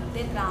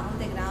de trabajos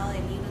de grado,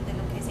 de libros, de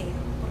lo que sea,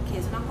 porque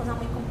es una cosa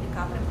muy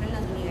complicada, por ejemplo, en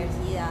las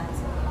universidades.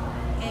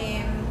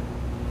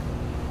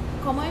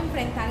 ¿Cómo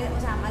enfrentar, o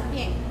sea, más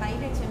bien, va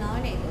direccionado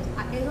en ellos?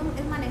 Eso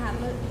es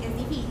manejarlo, es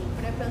difícil,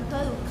 pero de pronto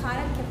educar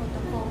al que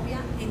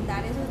fotocopia en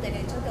dar esos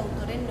derechos de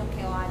autor en lo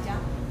que vaya,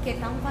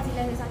 ¿qué tan fácil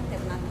es esa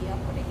alternativa,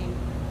 por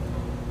ejemplo?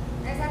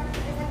 Esa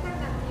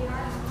alternativa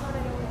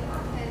sobre lo último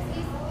que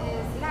decís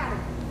es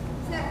largo,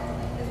 ¿cierto?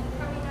 Es un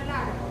camino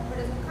largo,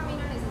 pero es un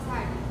camino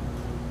necesario.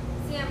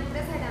 Siempre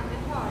será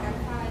mejor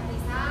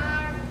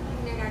alfabetizar,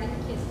 generar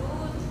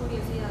inquietud,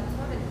 curiosidad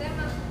sobre el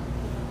tema,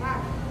 que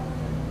tocarlo.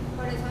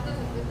 Por eso a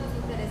nosotros nos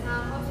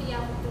interesamos y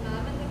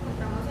afortunadamente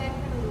encontramos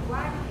eco en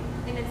Uruguay,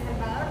 en El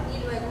Salvador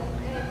y luego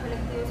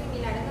colectivos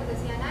similares nos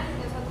decían,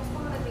 ay, nosotros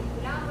cómo nos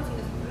vinculamos y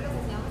nosotros les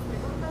hacíamos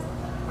preguntas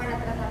para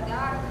tratar de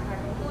abarcar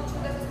muchos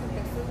de esos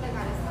contextos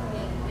legales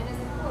también en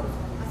ese curso,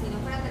 así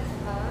no fuera del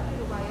Salvador, de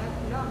Uruguay o de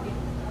Colombia,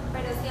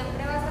 pero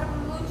siempre va a ser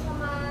mucho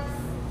más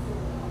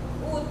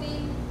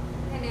útil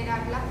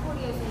generar la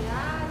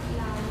curiosidad,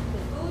 la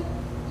inquietud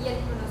y el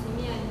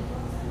conocimiento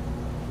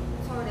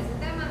sobre ese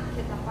tema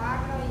que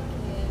taparlo y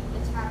que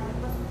echarle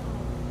pues como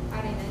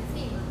arena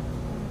encima,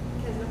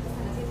 que es lo que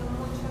están haciendo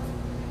muchos,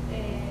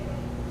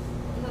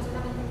 no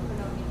solamente en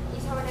Colombia. Y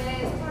sobre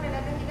eso, sobre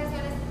las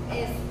legislaciones,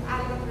 es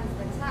algo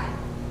transversal,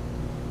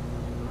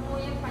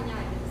 muy en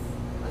pañales.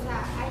 O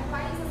sea, hay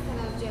países que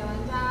nos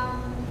llevan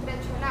ya un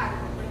trecho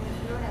largo, por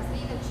ejemplo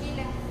Brasil o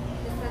Chile,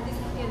 están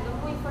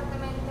discutiendo muy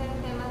fuertemente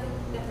temas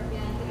de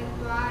propiedad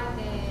intelectual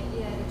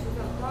y de derechos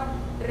de autor,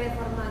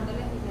 reformando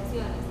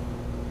legislaciones.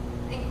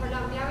 En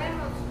Colombia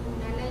vemos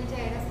una ley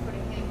Lleras, por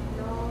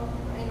ejemplo,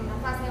 en una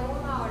fase 1,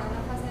 ahora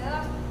una fase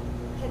 2,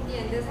 que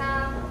tiende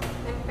a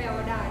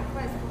empeorar,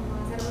 pues como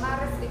a ser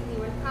más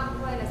restrictivo el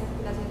campo de la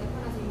circulación de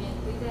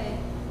conocimiento y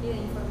de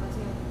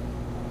información.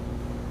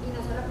 Y no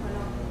solo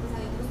Colombia, pues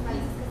hay otros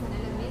países que están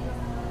en las mismas,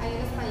 hay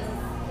unos países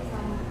que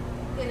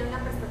tienen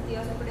una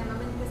perspectiva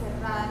supremamente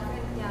cerrada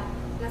frente a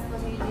las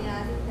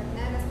posibilidades de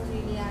Internet, las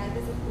posibilidades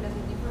de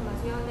circulación de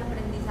información, de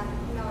aprendizaje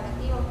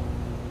colaborativo,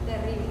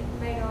 terrible,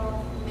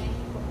 pero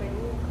México,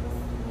 Perú, pues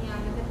ni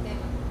hablo del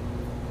tema,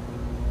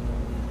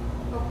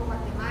 un poco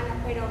Guatemala,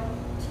 pero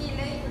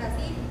Chile y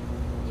Brasil,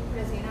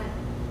 impresionante.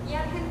 Y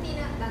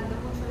Argentina dando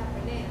mucho la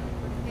pelea,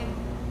 por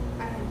ejemplo,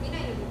 Argentina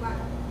y Uruguay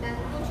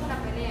dando mucho la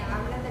pelea,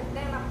 hablan del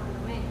tema por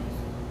lo menos.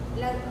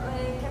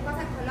 ¿Qué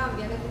pasa en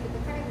Colombia? Los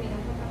bibliotecarios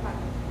miran por otra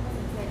parte, pues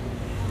en serio,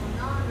 como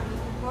no nos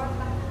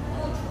importa,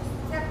 muchos,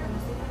 ¿cierto? No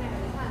estoy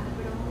generalizando,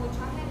 pero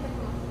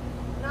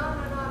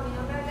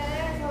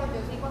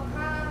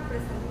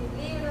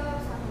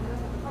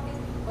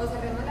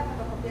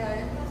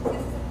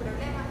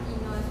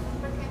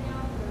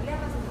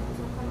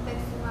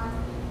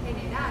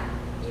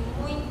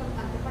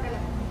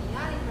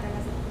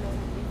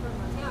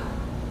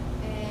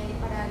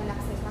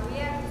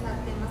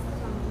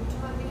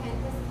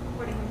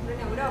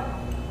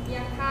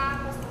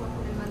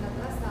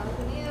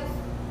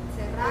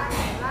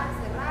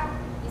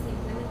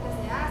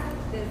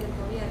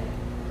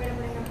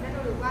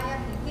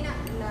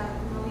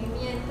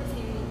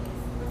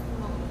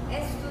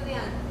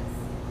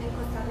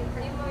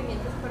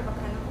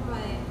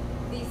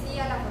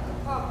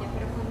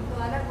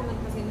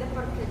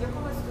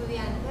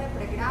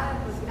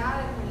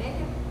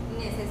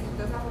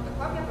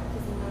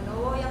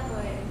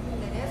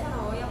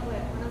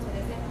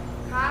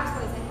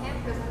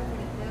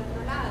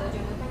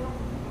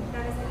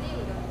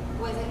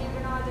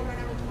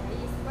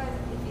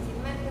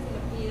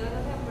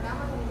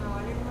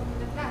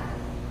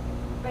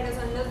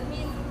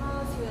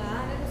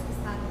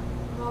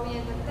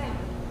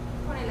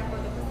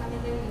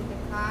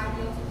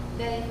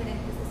de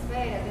diferentes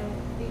esferas, de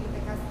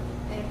bibliotecas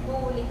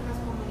públicas,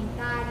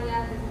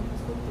 comunitarias, de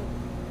centros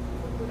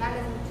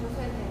culturales, muchos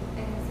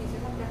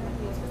ejercicios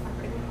alternativos que están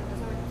preguntando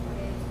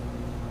sobre eso.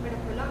 Pero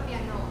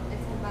Colombia no,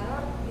 El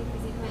Salvador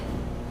difícilmente.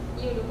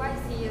 Y Uruguay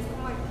sí es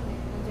como el que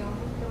nos lleva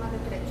un poquito más de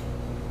trecho.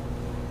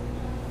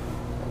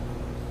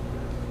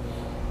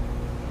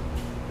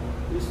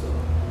 Listo.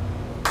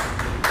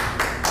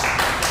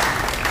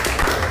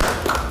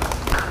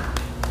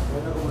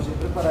 Bueno, como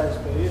siempre, para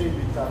despedir,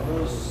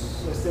 invitarlos.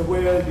 Este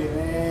jueves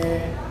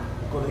viene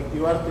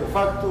Colectivo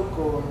Artefacto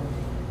con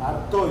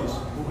Art Toys,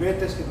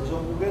 juguetes que no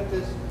son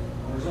juguetes.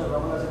 Con eso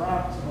cerramos la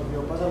semana. Se me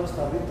olvidó pasar los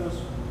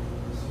tarritos.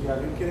 Si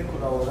alguien quiere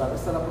colaborar,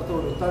 está la puerta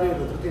voluntaria.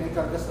 El otro tiene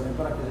cargas también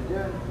para que se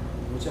lleven.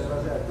 Muchas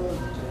gracias a todos.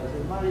 Muchas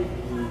gracias, Mari.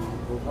 Y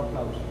otro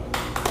aplauso.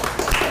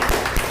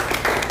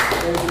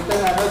 Disfruten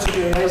la noche,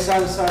 que hay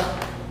salsa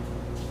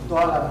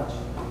toda la noche.